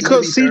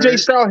 Because CJ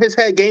Stroud has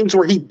had games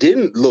where he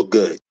didn't look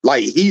good.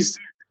 Like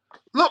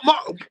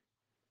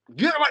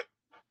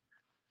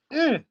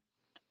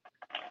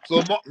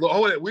So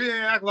hold it. We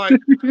didn't act like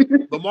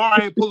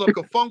Lamar ain't pull up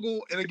a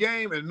fungal in a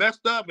game and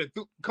messed up and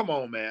come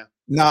on, man.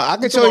 No, I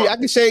can show you. I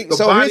can say.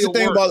 So here's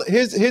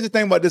the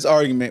thing about this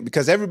argument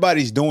because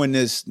everybody's doing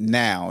this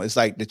now. It's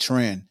like the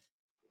trend.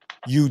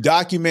 You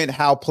document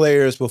how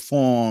players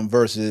perform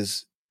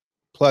versus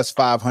plus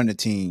 500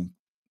 teams,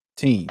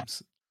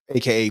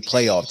 aka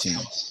playoff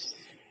teams.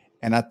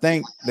 And I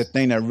think the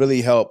thing that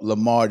really helped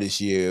Lamar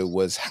this year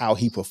was how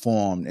he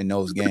performed in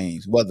those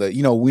games. Whether,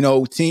 we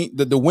know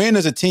the win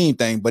is a team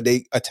thing, but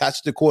they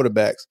attached to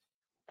quarterbacks.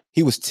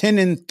 He was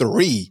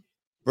 10-3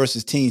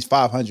 versus teams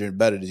 500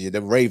 better this year.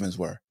 The Ravens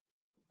were.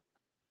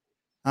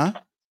 Huh?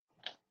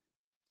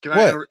 Can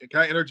I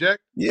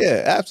interject?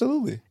 Yeah,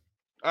 absolutely.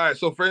 All right.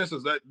 So for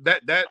instance,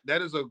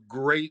 that is a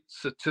great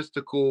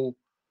statistical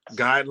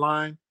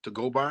guideline to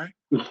go by.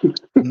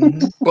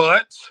 Mm-hmm.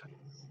 But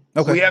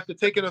we have to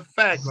take it a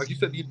fact, like you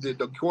said,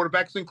 the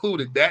quarterbacks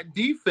included. That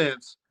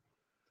defense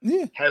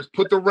has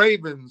put the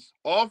Ravens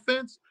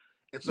offense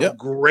in some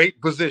great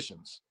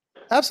positions.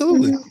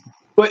 Absolutely.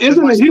 But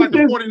isn't the like the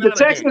Houston, 49er the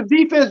Texans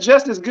defense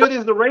just as good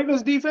as the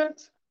Ravens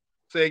defense?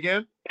 Say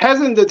again?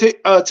 Hasn't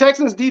the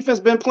Texans defense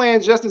been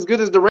playing just as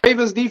good as the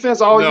Ravens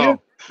defense all year?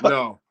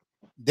 No.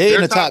 They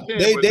in the top top.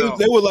 10, They no.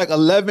 were like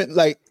 11,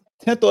 like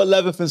 10th or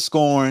 11th in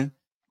scoring.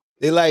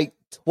 They like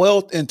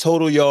 12th in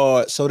total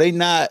yards. So they're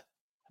not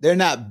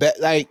bad.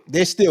 Like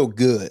they're still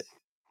good.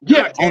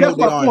 Yeah, that's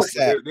my point.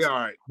 They're all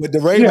right. But the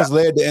Ravens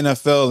led the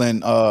NFL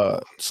in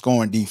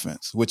scoring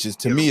defense, which is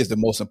to me is the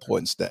most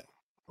important stat.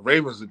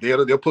 Ravens,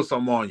 they'll put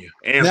something on you.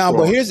 And now,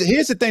 but here's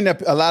the thing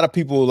that a lot of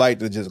people like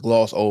to just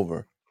gloss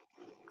over,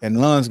 and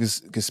Luns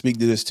can speak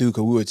to this too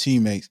because we were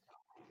teammates.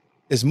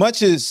 As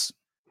much as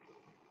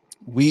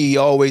we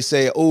always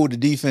say, "Oh, the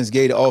defense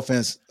gave the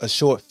offense a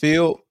short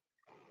field,"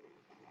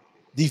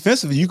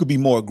 defensively you could be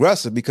more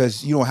aggressive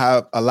because you don't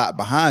have a lot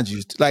behind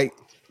you. Like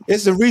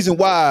it's the reason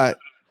why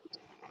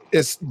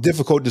it's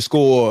difficult to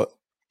score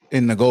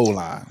in the goal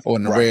line or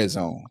in the red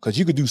zone because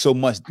you could do so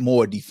much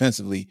more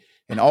defensively.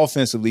 And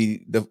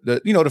offensively, the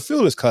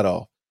field is cut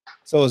off.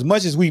 So as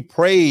much as we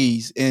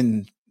praise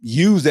and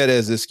use that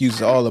as an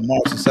excuse, all Lamar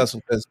successful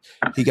because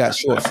he got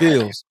short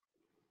fields,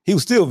 he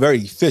was still very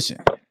efficient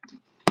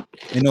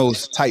in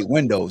those tight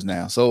windows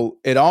now. So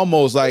it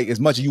almost like as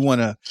much as you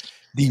want to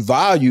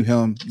devalue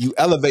him, you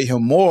elevate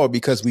him more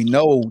because we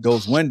know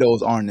those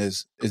windows aren't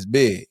as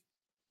big.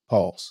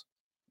 Pause,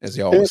 as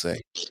they always say.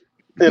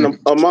 And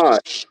Ahmad,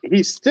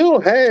 he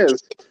still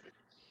has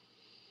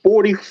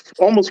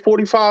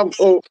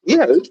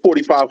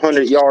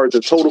 4,500 yards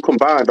of total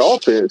combined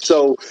offense.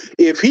 So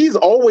if he's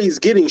always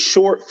getting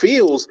short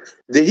fields,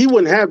 then he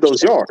wouldn't have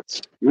those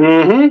yards.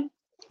 Mm-hmm.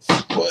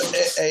 Well,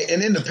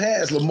 and in the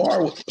past,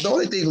 the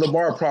only thing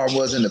Lamar problem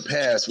was in the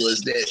past was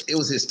that it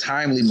was his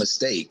timely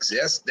mistakes.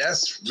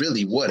 That's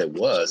really what it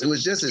was. It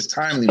was just his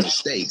timely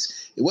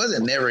mistakes. It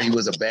wasn't never he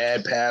was a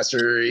bad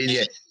passer.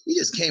 He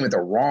just came at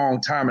the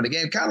wrong time in the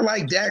game, kind of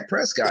like Dak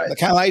Prescott.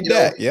 Kind of like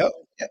that, yep.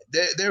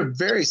 They're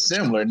very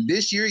similar.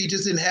 This year, he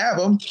just didn't have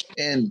them,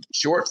 and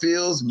short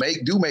fields make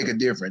a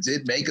difference.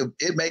 It make a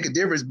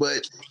difference,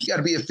 but you got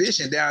to be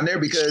efficient down there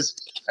because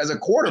as a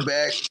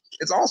quarterback,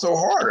 it's also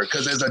harder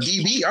because as a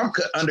DB, I'm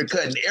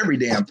undercutting every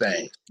damn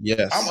thing.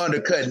 Yes, I'm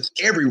undercutting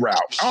every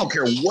route. I don't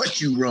care what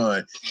you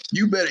run.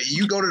 You go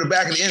to the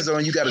back of the end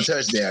zone, you got a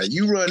touchdown.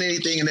 You run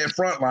anything in that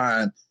front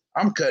line,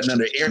 I'm cutting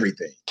under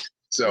everything.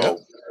 So,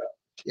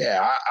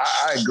 yeah,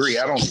 I agree.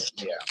 I don't.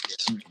 Yeah.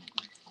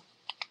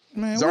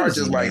 Man, Czar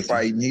just like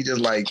fighting. He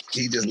just like.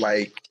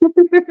 What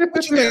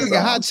you making,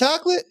 hot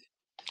chocolate?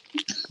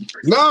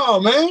 No,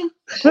 man.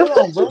 Hold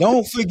on, bro.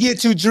 Don't forget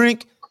to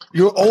drink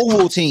your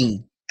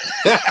Ovaltine.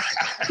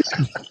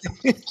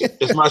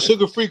 It's my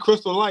sugar-free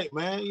Crystal Light,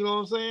 man. You know what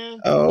I'm saying?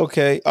 Oh,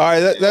 okay. All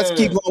right. Let's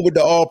keep going with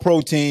the all-pro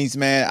teams,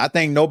 man. I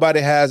think nobody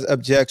has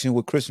objection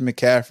with Christian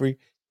McCaffrey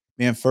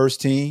being first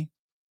team,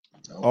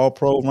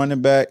 all-pro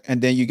running back,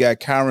 and then you got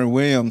Kyron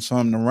Williams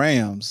from the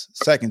Rams,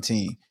 second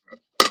team.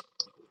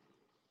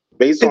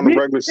 Based on the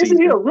regular season.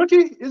 Isn't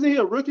he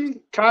a rookie?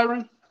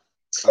 Kyron?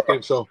 I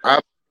think so. I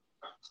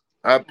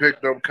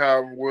picked up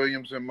Kyron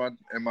Williams in my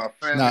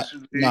fantasy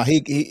league. No,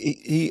 he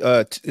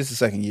it's the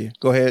second year.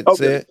 Go ahead,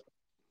 say it.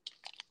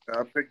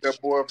 I picked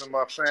that boy up in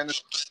my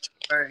fantasy.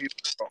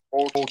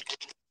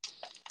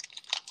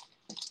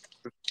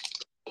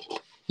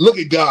 Look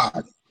at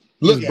God.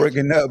 He's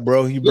breaking up,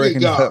 bro. You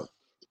breaking up.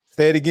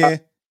 Say it again.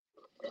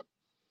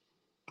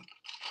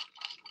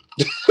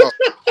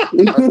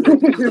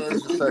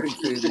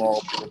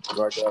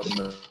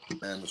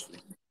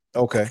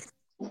 Okay.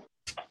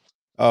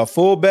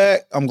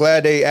 Fullback. I'm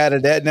glad they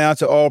added that now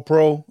to All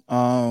Pro.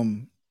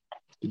 San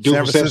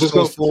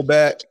Francisco's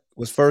fullback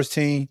was first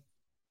team,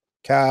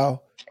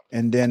 Kyle,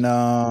 and then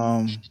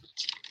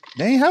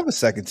they ain't have a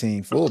second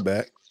team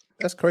fullback.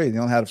 That's crazy. They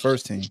don't have the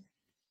first team.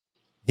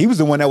 He was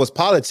the one that was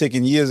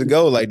politicking years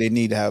ago. Like they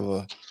need to have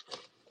a.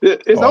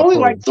 It's only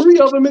like 3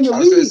 of them in the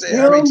league.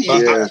 How many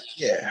teams?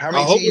 How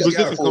many teams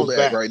got a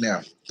fullback right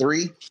now?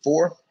 3,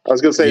 4. I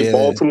was gonna say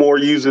Baltimore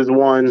uses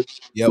one.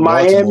 Yeah,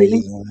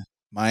 Miami.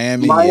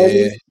 Miami.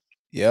 Yeah.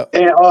 Yep.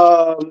 And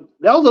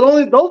those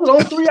are the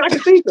only 3 I can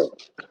think of.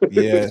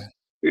 Yeah.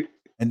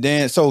 And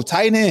then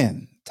tight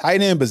end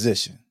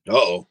position.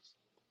 Uh-oh.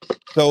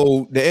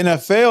 So the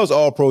NFL's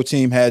all-pro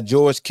team had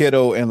George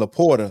Kittle and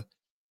Laporta.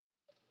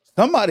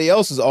 Somebody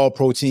else's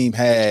all-pro team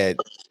had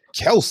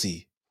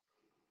Kelsey.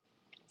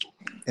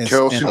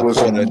 Kelsey was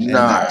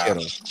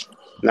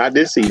not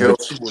this season.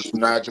 Kelsey was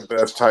not the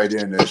best tight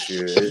end this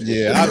year.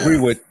 I agree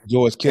with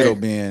George Kittle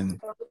being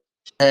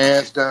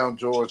hands down.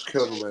 George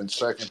Kittle in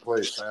second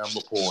place. Sam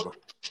Laporta.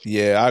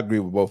 Yeah, I agree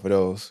with both of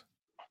those.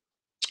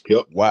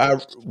 Yep.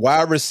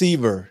 Wide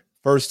receiver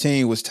first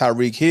team was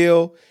Tyreek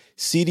Hill,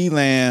 CeeDee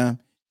Lamb,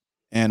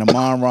 and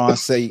Amon-Ra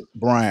St.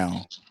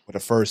 Brown for the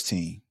first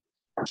team,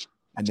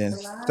 and then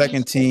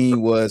second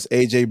team was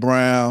AJ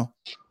Brown,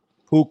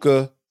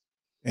 Puka.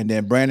 And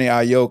then Brandon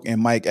Ayuk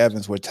and Mike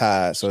Evans were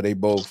tied, so they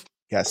both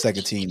got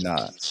second team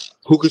nods.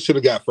 Who should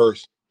have got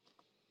first?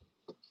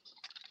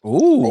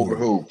 Ooh. Over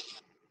who?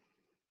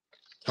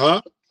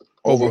 Huh?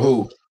 Over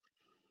who?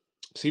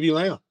 CeeDee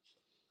Lamb.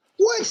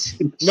 What?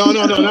 No,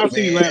 not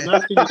CeeDee Lamb.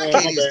 Not CeeDee Lamb. I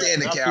can't even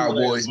stand the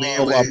Cowboys,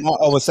 man.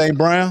 Over St.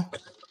 Brown?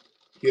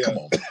 Yeah. Come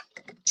on.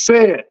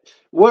 Said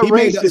what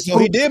race?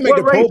 He did make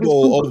the Pro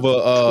Bowl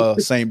over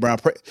St. Brown.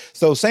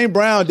 So St.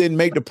 Brown didn't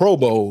make the Pro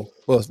Bowl.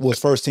 Was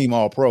first team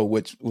All Pro,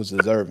 which was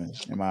deserving,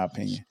 in my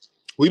opinion.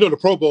 Well, the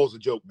Pro Bowl is a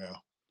joke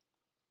now.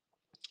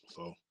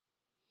 So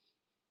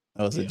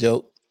that was a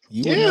joke.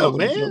 You know what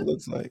man. A joke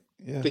looks like.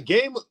 Yeah. The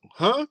game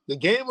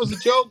was a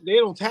joke. They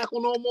don't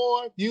tackle no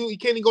more. You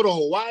can't even go to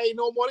Hawaii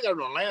no more. They got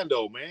in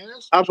Orlando, man.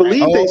 I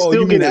believe they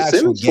still get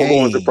incentives for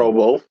going to the Pro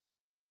Bowl.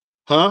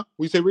 Huh?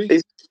 We say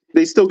Reed?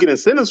 They still get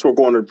incentives for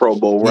going to the Pro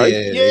Bowl, right?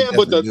 Yeah,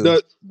 but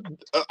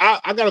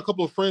I got a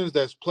couple of friends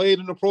that's played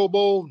in the Pro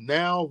Bowl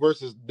now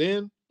versus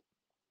then.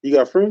 You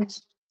got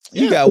friends?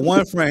 You got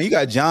one friend. You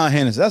got John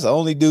Henderson. That's the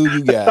only dude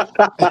you got.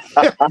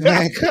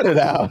 Man, cut it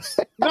out.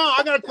 No,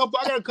 I got a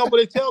couple.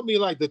 They tell me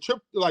the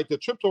trip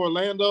to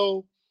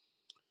Orlando,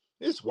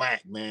 it's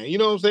whack, man. You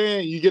know what I'm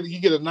saying? You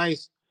get a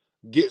nice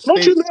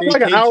Don't you live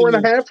like an hour and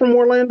a half from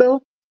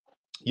Orlando?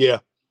 Yeah,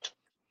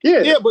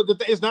 but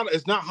it's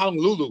not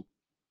Honolulu.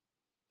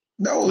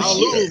 No,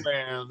 Honolulu,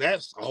 man.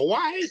 That's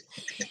Hawaii,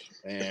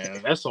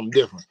 man. That's something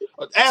different.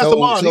 Ask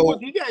Amar.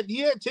 He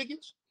had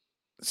tickets.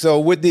 So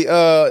with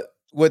the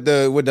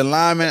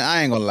linemen,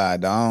 I ain't gonna lie,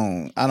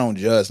 I don't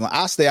judge.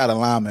 I stay out of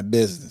lineman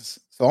business,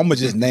 so I'm gonna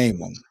just name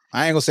them.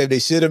 I ain't gonna say if they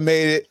should have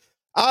made it.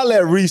 I'll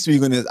let Reese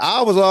speak on this.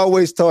 I was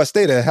always taught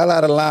stay the hell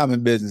out of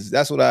lineman business.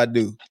 That's what I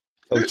do.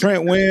 So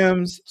Trent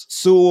Williams,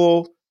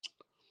 Sewell,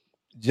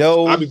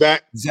 Joe, I'll be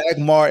back. Zach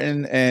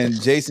Martin,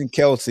 and Jason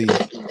Kelsey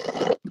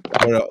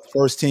were the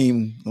first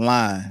team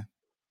line,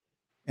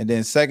 and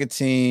then second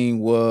team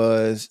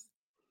was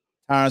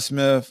Tyron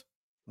Smith,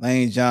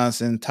 Lane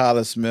Johnson,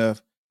 Tyler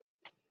Smith,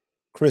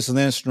 Chris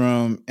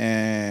Lindstrom,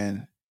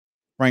 and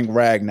Frank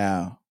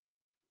Ragnow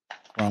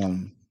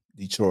from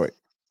Detroit.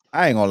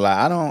 I ain't gonna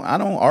lie, I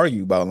don't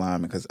argue about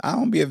linemen because I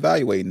don't be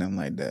evaluating them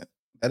like that.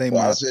 That ain't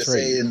my I was just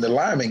trade. saying the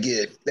linemen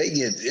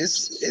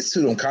it's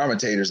who them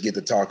commentators get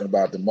to talking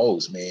about the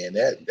most, man.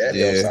 That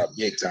helps out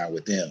big time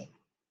with them.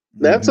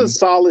 That's a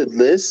solid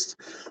list.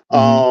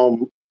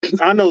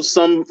 I know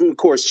some, of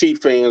course,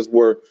 Chief fans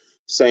were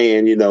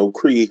saying,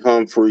 Creed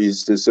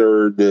Humphreys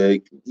deserved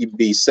to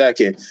be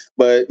second.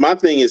 But my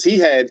thing is he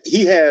had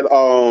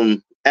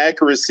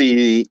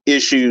accuracy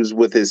issues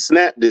with his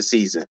snap this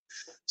season.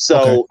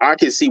 So I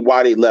can see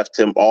why they left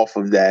him off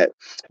of that.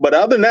 But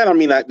other than that, I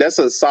mean, that's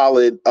a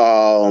solid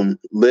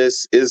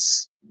list.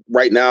 Is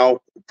right now,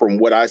 from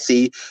what I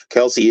see,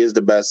 Kelsey is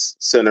the best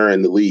center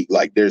in the league.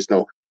 Like, there's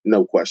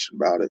no question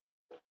about it.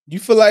 You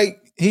feel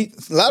like a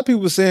lot of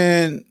people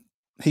saying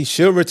he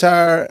should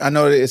retire. I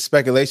know that it's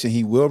speculation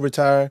he will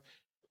retire,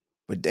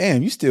 but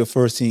damn, you still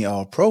first team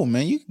All Pro,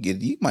 man.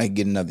 You might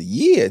get another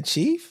year,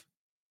 Chief.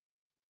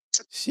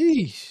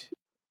 Sheesh.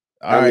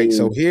 All right,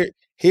 so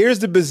here's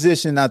the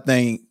position I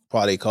think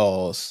probably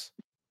cause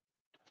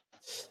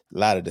a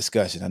lot of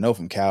discussion. I know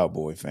from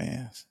Cowboy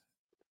fans.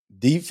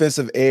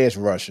 Defensive edge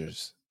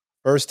rushers.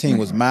 First team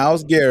was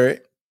Myles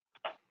Garrett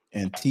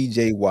and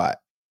TJ Watt.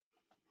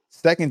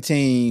 Second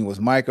team was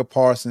Micah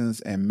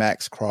Parsons and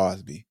Max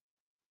Crosby.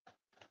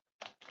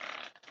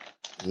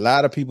 A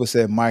lot of people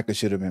said Micah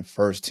should have been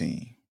first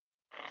team.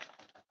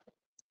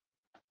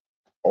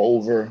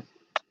 Over.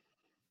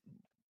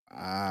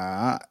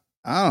 I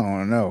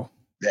don't know.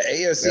 The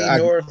AFC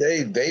North,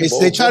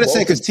 they try to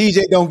say because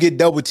TJ don't get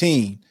double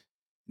teamed.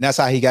 And that's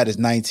how he got his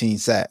 19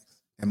 sacks.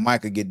 And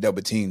Micah get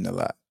double teamed a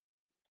lot.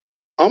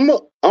 I'm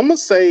gonna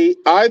say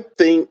I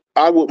think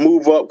I would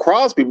move up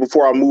Crosby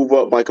before I move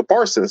up Micah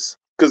Parsons.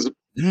 Because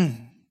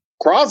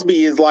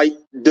Crosby is like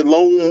the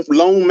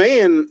lone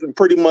man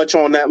pretty much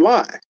on that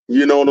line.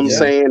 You know what I'm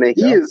saying? And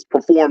he is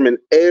performing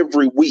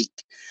every week.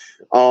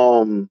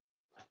 Myles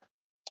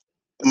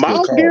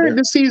Garrett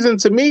this season,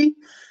 to me,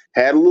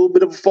 had a little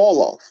bit of a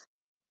fall off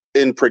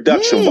in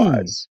production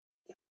wise.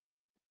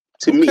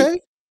 To me.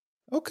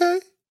 Okay.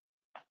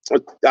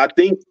 I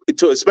think,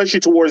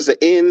 especially towards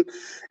the end,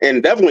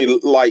 and definitely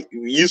like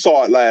you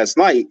saw it last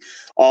night,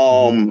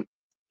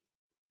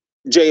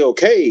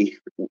 JOK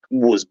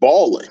was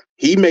balling.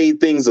 He made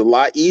things a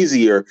lot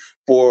easier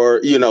for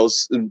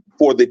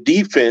the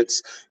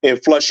defense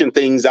and flushing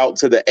things out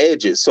to the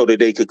edges so that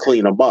they could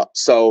clean them up.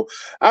 So,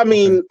 I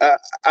mean,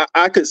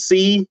 I could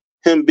see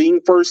him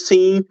being first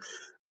team,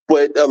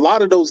 but a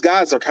lot of those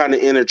guys are kind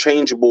of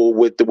interchangeable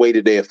with the way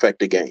that they affect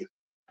the game.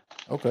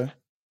 Okay.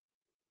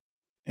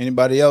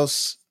 Anybody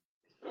else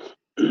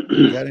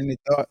got any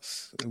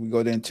thoughts? We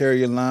go to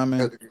interior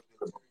lineman.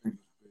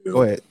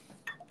 Go ahead.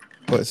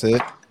 What is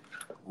it?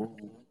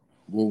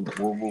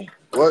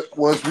 What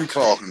was we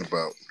talking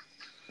about?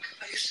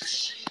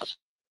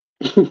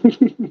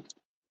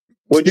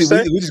 What'd you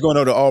say? We're just going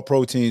over the all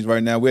pro teams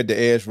right now. We're at the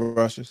edge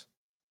rushers.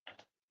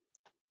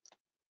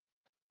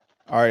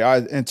 All right, our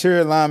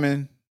interior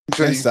lineman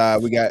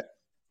inside. We got.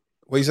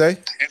 What you say?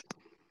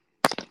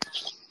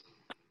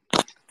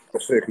 I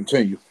said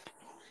continue.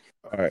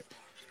 All right,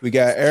 we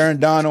got Aaron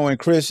Donald and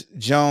Chris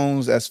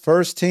Jones as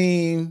first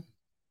team.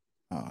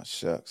 Oh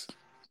shucks,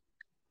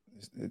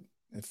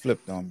 It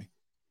flipped on me.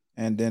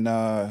 And then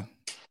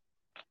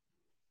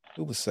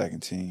who was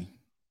second team?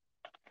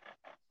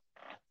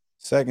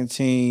 Second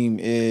team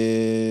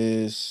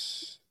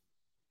is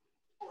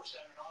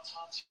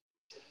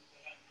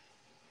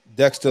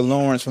Dexter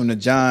Lawrence from the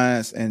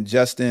Giants and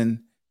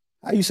Justin.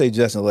 How you say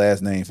Justin's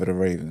last name for the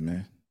Ravens,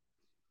 man?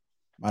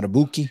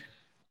 Matabuki?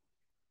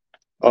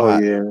 Oh,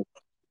 yeah.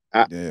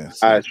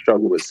 I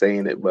struggle with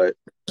saying it, but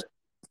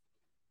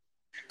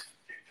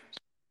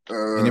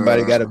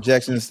anybody got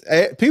objections?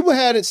 People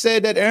had it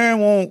said that Aaron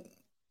won't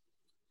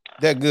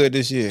that good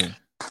this year.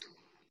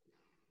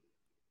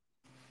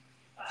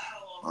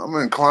 I'm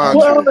inclined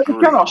well, to it's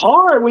agree. kind of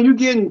hard when you're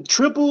getting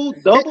triple,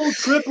 double,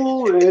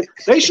 triple. And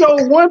they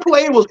showed one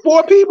play, it was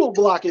 4 people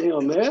blocking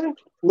him, man.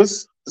 But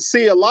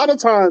see, a lot of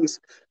times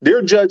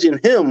they're judging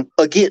him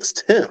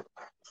against him.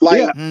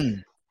 Like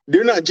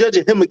they're not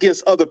judging him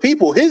against other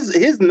people.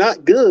 His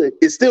not good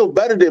is still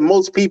better than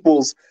most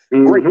people's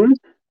great. You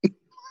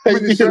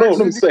know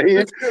what I'm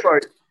saying?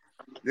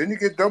 Didn't you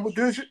get double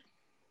digit?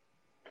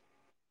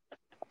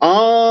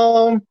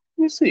 Let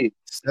me see.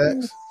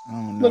 Stats?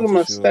 Look at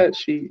my stat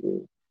sheet.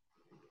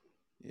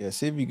 Yeah,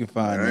 see if you can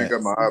find that. I ain't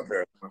got my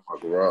iPad in my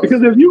garage.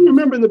 Because if you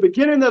remember in the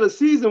beginning of the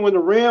season when the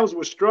Rams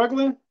were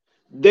struggling,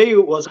 they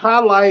was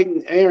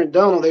highlighting Aaron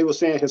Donald. They were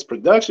saying his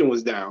production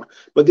was down.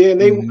 But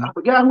then I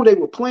forgot who they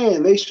were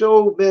playing. They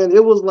showed, man,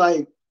 it was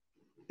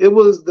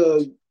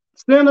the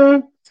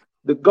center,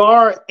 the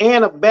guard,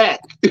 and a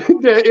back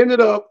that ended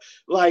up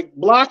like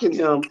blocking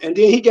him. And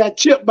then he got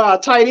chipped by a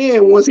tight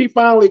end once he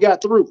finally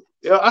got through.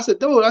 I said,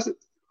 dude,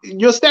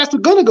 your stats are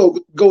gonna go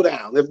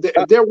down if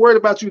they're worried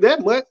about you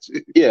that much.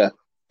 Yeah.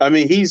 I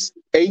mean, he's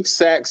 8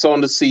 sacks on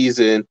the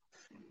season,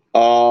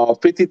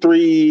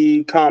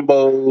 53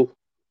 combo,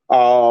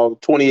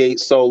 28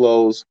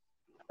 solos,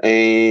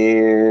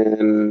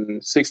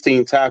 and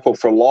 16 tackle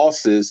for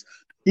losses.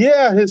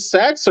 Yeah, his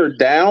sacks are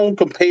down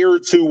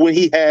compared to when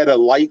he had a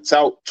lights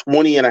out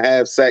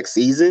 20.5 sack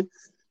season.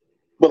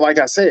 But like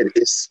I said,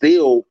 it's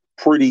still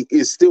pretty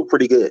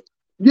good.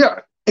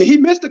 Yeah. And he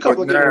missed a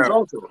couple of games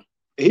also.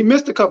 He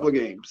missed a couple of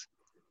games.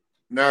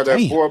 Now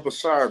that boy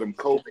beside him,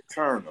 Kobe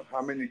Turner,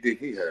 how many did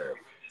he have?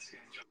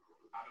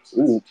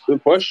 Ooh,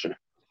 good question.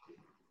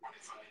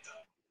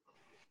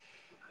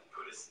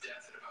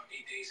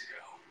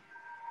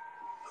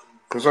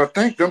 Because I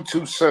think them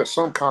two set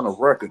some kind of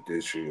record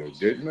this year,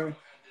 didn't they?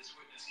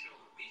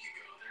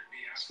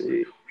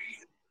 See.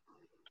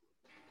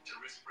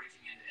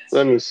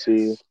 Let me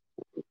see.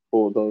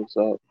 Pull those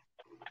up.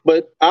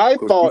 But I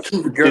thought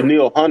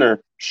Daniil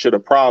Hunter should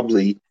have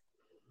probably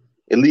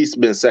at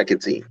least been second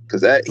team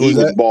because he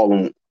was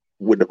balling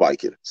with the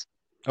Vikings.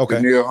 Okay.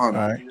 Daniil Hunter.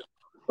 All right.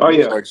 Oh,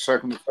 yeah. Like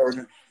second or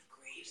third.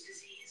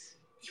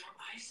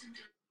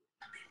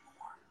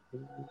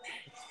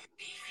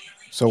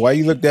 So while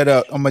you look that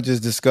up, I'm going to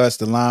just discuss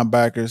the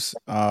linebackers.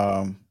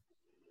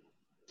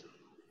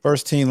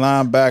 First team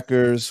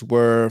linebackers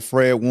were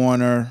Fred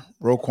Warner,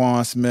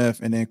 Roquan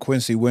Smith, and then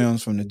Quincy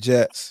Williams from the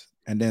Jets.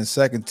 And then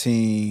second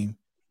team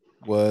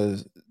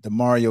was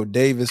Demario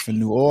Davis from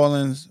New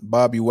Orleans,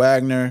 Bobby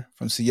Wagner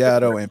from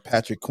Seattle, and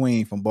Patrick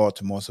Queen from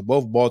Baltimore. So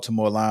both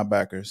Baltimore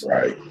linebackers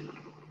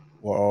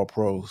were all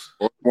pros.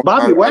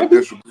 Bobby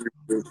Wagner?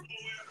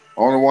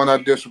 Only one I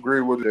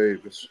disagree with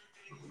Davis.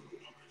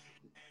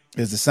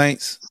 Is the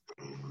Saints?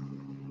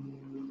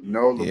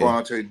 No,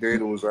 Levante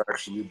Davis was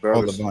actually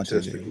better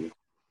statistically.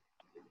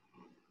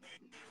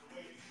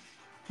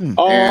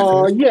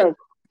 Yeah.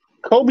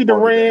 Kobe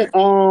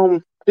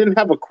Durant didn't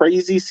have a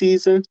crazy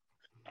season.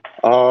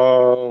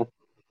 I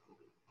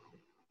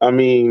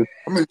mean,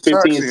 how many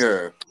sacks he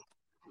had?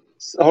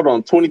 Hold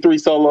on, 23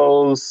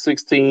 solos,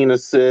 16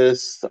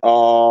 assists.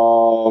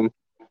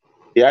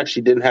 He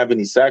actually didn't have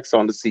any sacks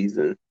on the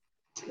season.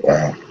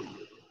 Wow.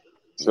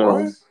 So,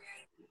 what?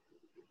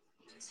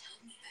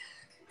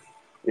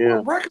 Yeah.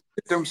 What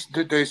record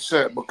did they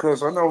set?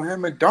 Because I know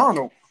him and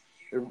Donald,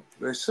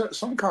 they set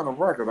some kind of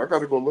record. I got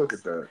to go look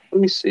at that.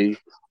 Let me see.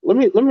 Let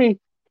me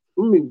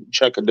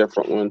check a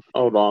different one.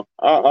 Hold on.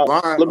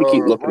 Let me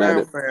keep looking at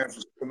it. Fans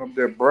was sitting up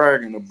there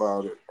bragging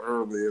about it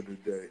earlier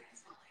today.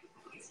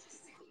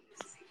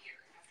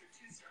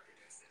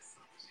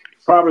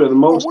 Probably the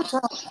most. What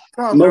time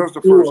was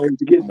the first game?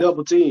 To get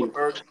double team.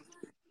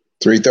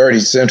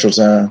 3:30 Central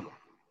Time.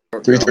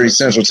 3:30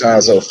 Central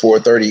Time, so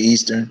 4:30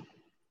 Eastern.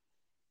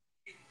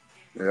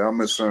 Yeah,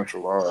 I'm in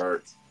Central. All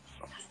right.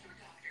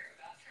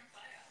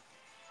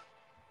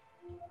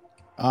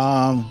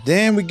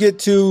 Then we get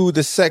to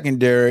the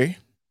secondary.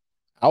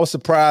 I was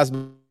surprised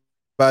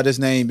by this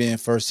name being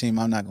first team.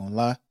 I'm not gonna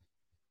lie.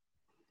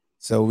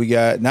 So we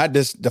got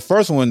the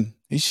first one.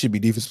 He should be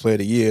defensive player of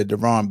the year,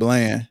 DeRon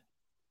Bland.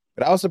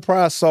 But I was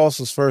surprised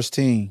Sauce was first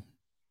team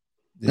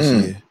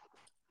this year.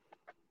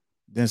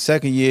 Then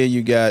second year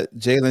you got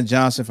Jalen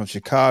Johnson from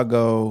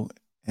Chicago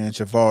and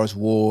Travaris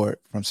Ward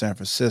from San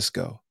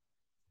Francisco.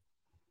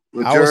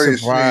 I was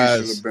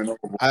surprised.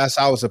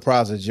 I was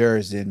surprised that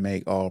Jerry's didn't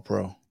make All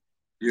Pro.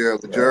 Yeah,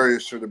 Jerry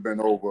should have been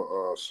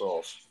over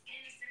Sauce.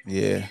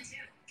 Yeah,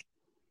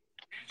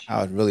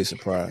 I was really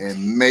surprised.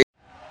 And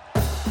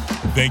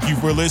Thank you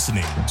for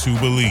listening to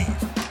Believe.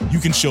 You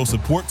can show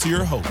support to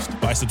your host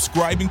by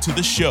subscribing to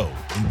the show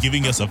and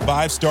giving us a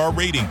 5-star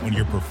rating on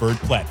your preferred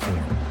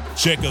platform.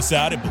 Check us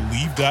out at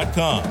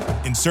Believe.com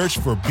and search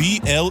for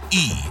BLEAV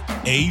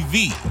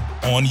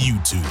on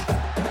YouTube.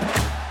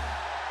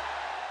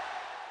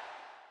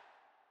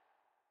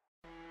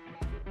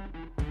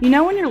 You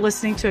know when you're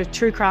listening to a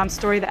true crime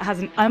story that has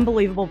an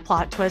unbelievable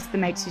plot twist that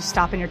makes you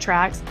stop in your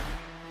tracks?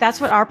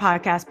 That's what our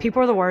podcast,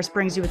 People Are the Worst,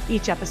 brings you with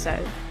each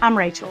episode. I'm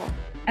Rachel.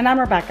 And I'm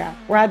Rebecca.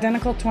 We're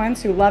identical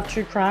twins who love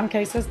true crime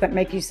cases that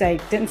make you say,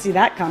 didn't see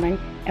that coming,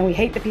 and we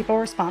hate the people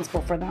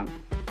responsible for them.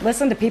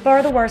 Listen to People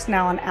Are the Worst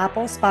now on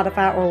Apple,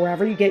 Spotify, or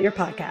wherever you get your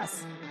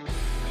podcasts.